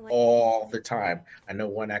groups all the time. I know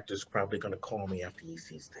one actor's probably going to call me after he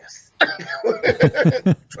sees this.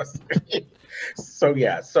 Trust me. So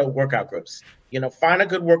workout groups. Find a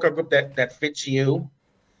good workout group that fits you.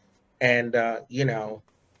 And, The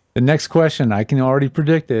next question, I can already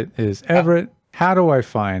predict it, is, Everett, how do I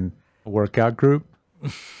find a workout group?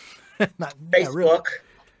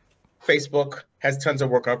 Facebook has tons of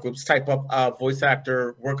workout groups. Type up voice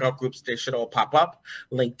actor workout groups. They should all pop up.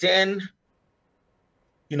 LinkedIn.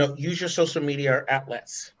 Use your social media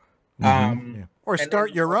outlets. Or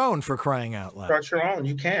start your own, for crying out loud. Start your own.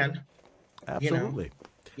 You can. Absolutely.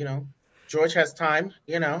 George has time.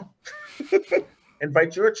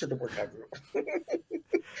 Invite George to the workout group.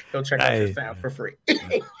 He'll check out your sound for free.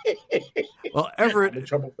 Well, Everett,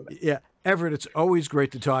 Everett, it's always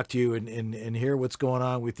great to talk to you and hear what's going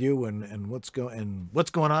on with you and what's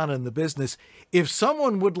going on in the business. If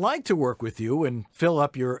someone would like to work with you and fill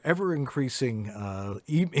up your ever-increasing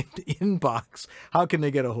inbox, how can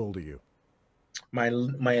they get a hold of you? My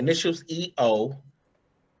initials EO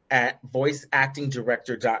at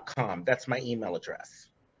voiceactingdirector.com. That's my email address.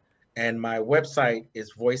 And my website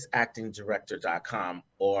is voiceactingdirector.com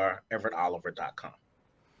or everettoliver.com.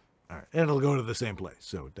 All right. And it'll go to the same place,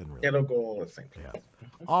 so it doesn't really... It'll go all the same place. Yeah.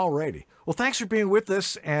 All righty. Well, thanks for being with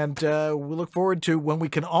us, and we look forward to when we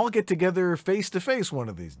can all get together face-to-face one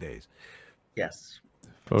of these days. Yes.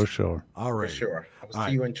 For sure. All right. For sure. I will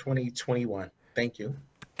see you in 2021. Thank you.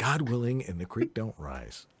 God willing, and the creek don't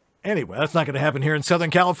rise. Anyway, that's not going to happen here in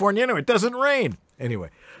Southern California. Anyway, it doesn't rain. Anyway.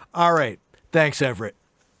 All right. Thanks, Everett.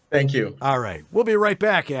 Thank you. All right. We'll be right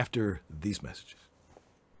back after these messages.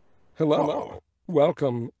 Hello.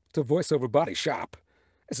 Welcome to VoiceOver Body Shop.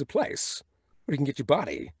 It's a place where you can get your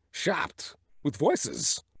body shopped with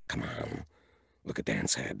voices. Come on. Look at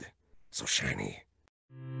Dan's head. So shiny.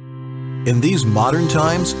 In these modern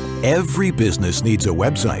times, every business needs a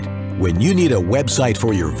website. When you need a website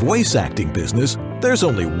for your voice acting business, there's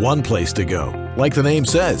only one place to go. Like the name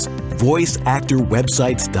says,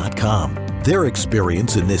 voiceactorwebsites.com. Their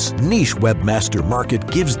experience in this niche webmaster market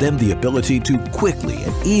gives them the ability to quickly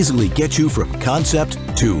and easily get you from concept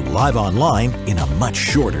to live online in a much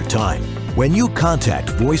shorter time. When you contact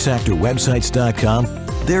voiceactorwebsites.com,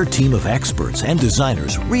 their team of experts and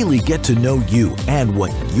designers really get to know you and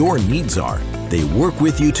what your needs are. They work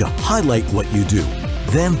with you to highlight what you do.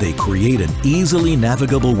 Then they create an easily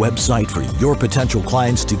navigable website for your potential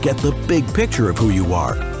clients to get the big picture of who you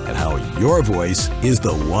are and how your voice is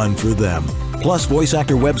the one for them. Plus,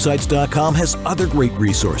 VoiceActorWebsites.com has other great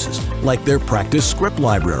resources, like their practice script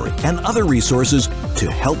library and other resources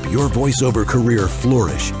to help your voiceover career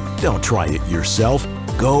flourish. Don't try it yourself.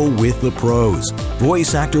 Go with the pros.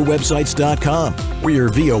 VoiceActorWebsites.com, where your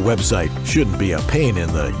VO website shouldn't be a pain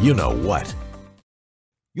in the you-know-what.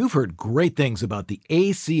 You've heard great things about the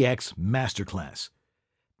ACX Masterclass.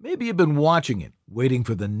 Maybe you've been watching it, waiting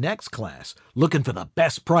for the next class, looking for the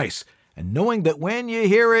best price, and knowing that when you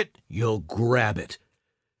hear it, you'll grab it.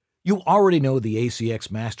 You already know the ACX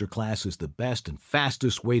Masterclass is the best and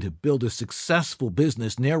fastest way to build a successful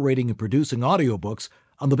business narrating and producing audiobooks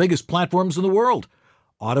on the biggest platforms in the world,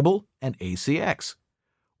 Audible and ACX.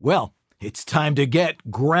 Well, it's time to get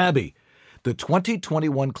grabby. The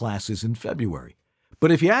 2021 class is in February.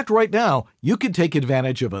 But if you act right now, you can take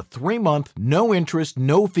advantage of a 3-month, no-interest,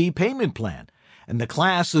 no-fee payment plan. And the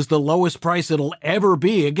class is the lowest price it'll ever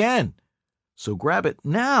be again. So grab it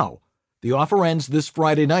now. The offer ends this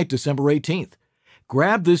Friday night, December 18th.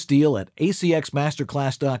 Grab this deal at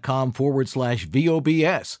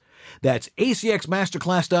acxmasterclass.com/VOBS. That's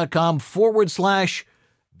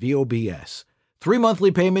acxmasterclass.com/VOBS. 3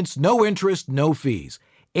 monthly payments, no interest, no fees.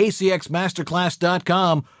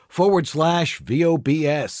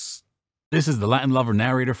 acxmasterclass.com/VOBS. This is the Latin lover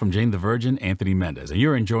narrator from Jane the Virgin, Anthony Mendez, and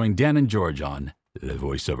you're enjoying Dan and George on The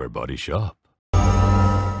VoiceOver Body Shop.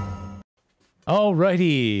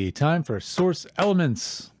 Alrighty, time for Source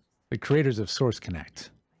Elements, the creators of Source Connect.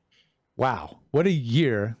 Wow, what a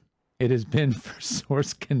year it has been for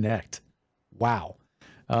Source Connect. Wow.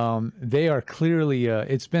 They are clearly,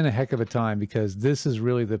 it's been a heck of a time because this is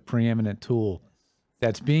really the preeminent tool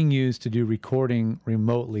that's being used to do recording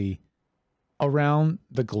remotely around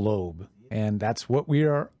the globe. And that's what we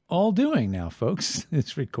are all doing now, folks.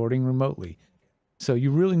 It's recording remotely. So you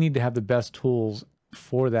really need to have the best tools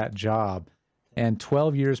for that job. And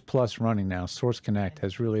 12 years plus running now, Source Connect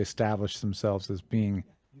has really established themselves as being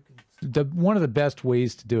one of the best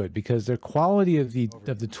ways to do it because their quality of the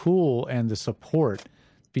tool and the support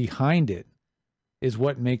behind it is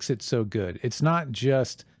what makes it so good. It's not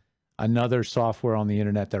just another software on the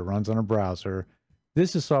internet that runs on a browser.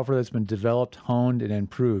 This is software that's been developed, honed, and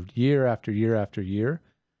improved year after year after year,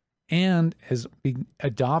 and has been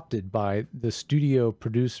adopted by the studio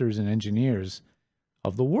producers and engineers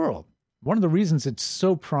of the world. One of the reasons it's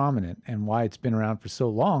so prominent and why it's been around for so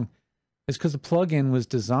long is because the plugin was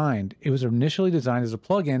designed. It was initially designed as a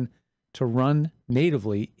plugin to run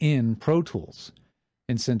natively in Pro Tools.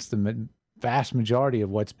 And since the vast majority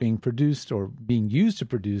of what's being produced or being used to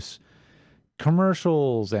produce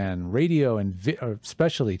commercials and radio and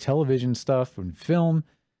especially television stuff and film,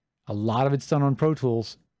 a lot of it's done on Pro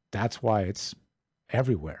Tools. That's why it's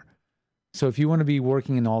everywhere. So if you want to be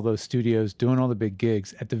working in all those studios, doing all the big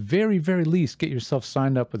gigs, at the very, very least, get yourself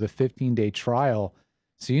signed up with a 15-day trial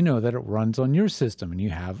so you know that it runs on your system and you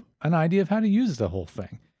have an idea of how to use the whole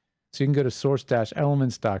thing. So you can go to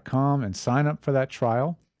source-elements.com and sign up for that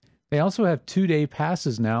trial. They also have 2-day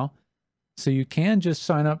passes now, so you can just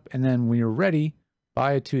sign up and then when you're ready,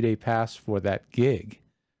 buy a 2-day pass for that gig.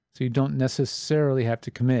 So you don't necessarily have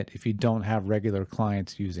to commit if you don't have regular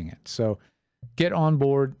clients using it. So get on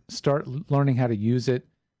board, start learning how to use it.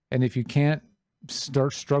 And if you can't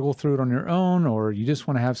struggle through it on your own or you just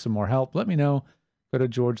want to have some more help, let me know. Go to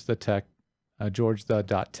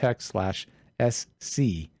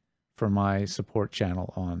georgethe.tech/SC for my support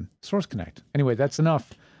channel on Source Connect. Anyway, that's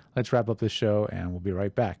enough. Let's wrap up this show and we'll be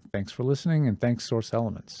right back. Thanks for listening and thanks Source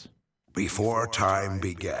Elements. Before time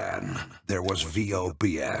began, there was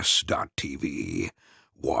VOBS.TV.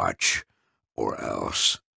 Watch or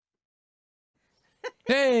else.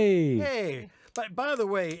 Hey! Hey! By the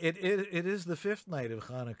way, it is the 5th night of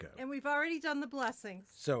Hanukkah. And we've already done the blessings.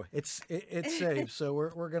 So it's safe. So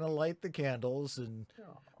we're gonna light the candles and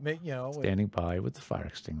make Standing by with the fire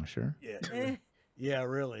extinguisher. Yeah. Yeah,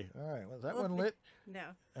 really. All right. Was that one lit? No.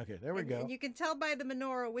 Okay, there we go. And you can tell by the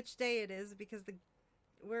menorah which day it is because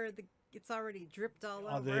it's already dripped all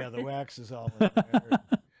over. Yeah, the wax is all in there.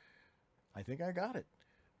 I think I got it.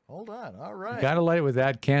 Hold on. All right. You got to light it with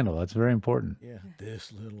that candle. That's very important. Yeah.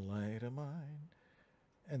 This little light of mine.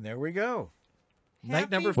 And there we go.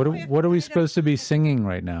 Night Happy number. What are we supposed to be singing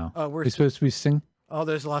right now? We're supposed to be singing. Oh,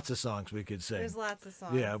 there's lots of songs we could sing. There's lots of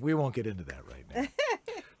songs. Yeah, we won't get into that right now.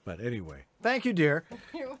 But anyway, thank you, dear.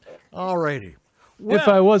 All righty. Well, if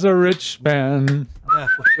I was a rich man. Yeah,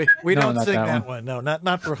 we No, don't not sing that that one. No,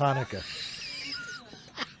 not for Hanukkah.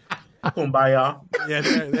 Kumbaya. Yeah,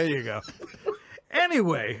 there you go.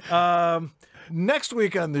 Anyway, next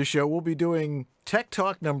week on this show, we'll be doing Tech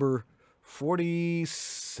Talk number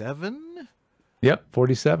 47. Yep,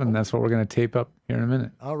 47. That's what we're going to tape up here in a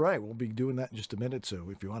minute. All right, we'll be doing that in just a minute. So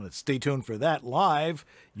if you want to stay tuned for that live,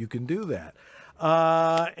 you can do that.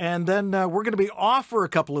 And then we're going to be off for a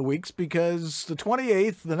couple of weeks because the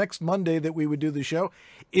 28th, the next Monday that we would do the show,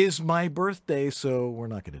 is my birthday. So we're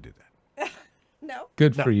not going to do that. No.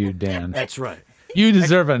 Good for you, Dan. That's right. You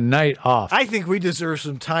deserve a night off. I think we deserve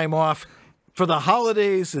some time off for the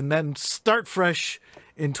holidays and then start fresh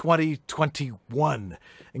in 2021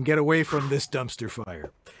 and get away from this dumpster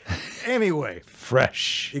fire. Anyway.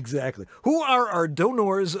 Fresh. Exactly. Who are our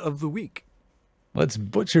donors of the week? Let's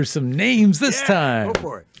butcher some names this time. Go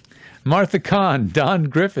for it. Martha Kahn, Don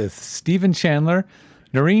Griffith, Stephen Chandler,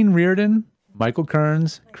 Noreen Reardon, Michael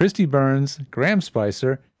Kearns, Christy Burns, Graham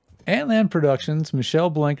Spicer, Antland Productions, Michelle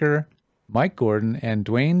Blinker, Mike Gordon, and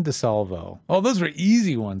Dwayne DeSalvo. Oh, those were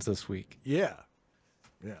easy ones this week. Yeah.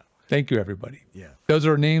 Yeah. Thank you, everybody. Yeah. Those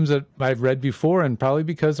are names that I've read before, and probably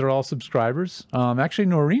because they're all subscribers. Actually,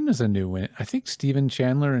 Noreen is a new one. I think Stephen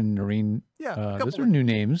Chandler and Noreen, those are new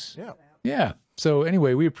names. Yeah. Yeah. So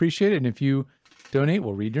anyway, we appreciate it. And if you donate,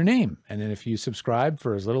 we'll read your name. And then if you subscribe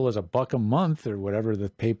for as little as $1 a month or whatever the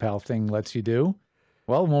PayPal thing lets you do,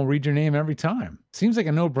 well, we'll read your name every time. Seems like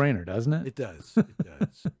a no-brainer, doesn't it? It does. It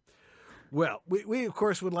does. Well, we of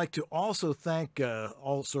course would like to also thank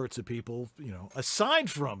all sorts of people, aside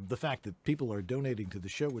from the fact that people are donating to the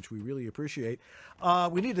show, which we really appreciate.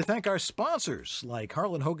 We need to thank our sponsors like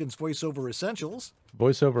Harlan Hogan's VoiceOver Essentials,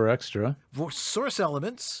 VoiceOver Extra, Source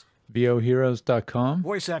Elements, VOHeroes.com,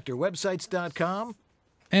 VoiceActorWebsites.com,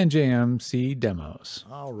 and JMC Demos.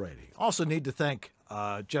 All righty. Also need to thank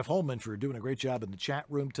Jeff Holman for doing a great job in the chat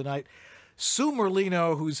room tonight. Sue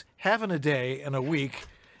Merlino, who's having a day and a week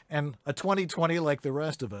and a 2020 like the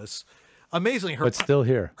rest of us. Amazingly, but still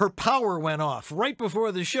here. Her power went off right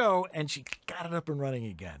before the show, and she got it up and running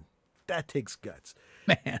again. That takes guts.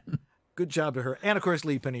 Man. Good job to her. And, of course,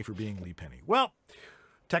 Lee Penny for being Lee Penny. Well,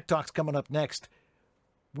 Tech Talk's coming up next.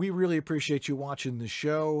 We really appreciate you watching the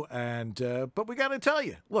show, but we got to tell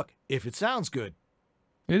you, look, if it sounds good.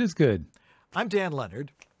 It is good. I'm Dan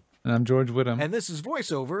Lenard. And I'm George Whittam. And this is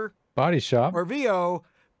VoiceOver Body Shop. Or VOBS.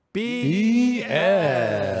 BS.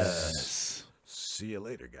 See you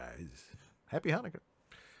later, guys. Happy Hanukkah.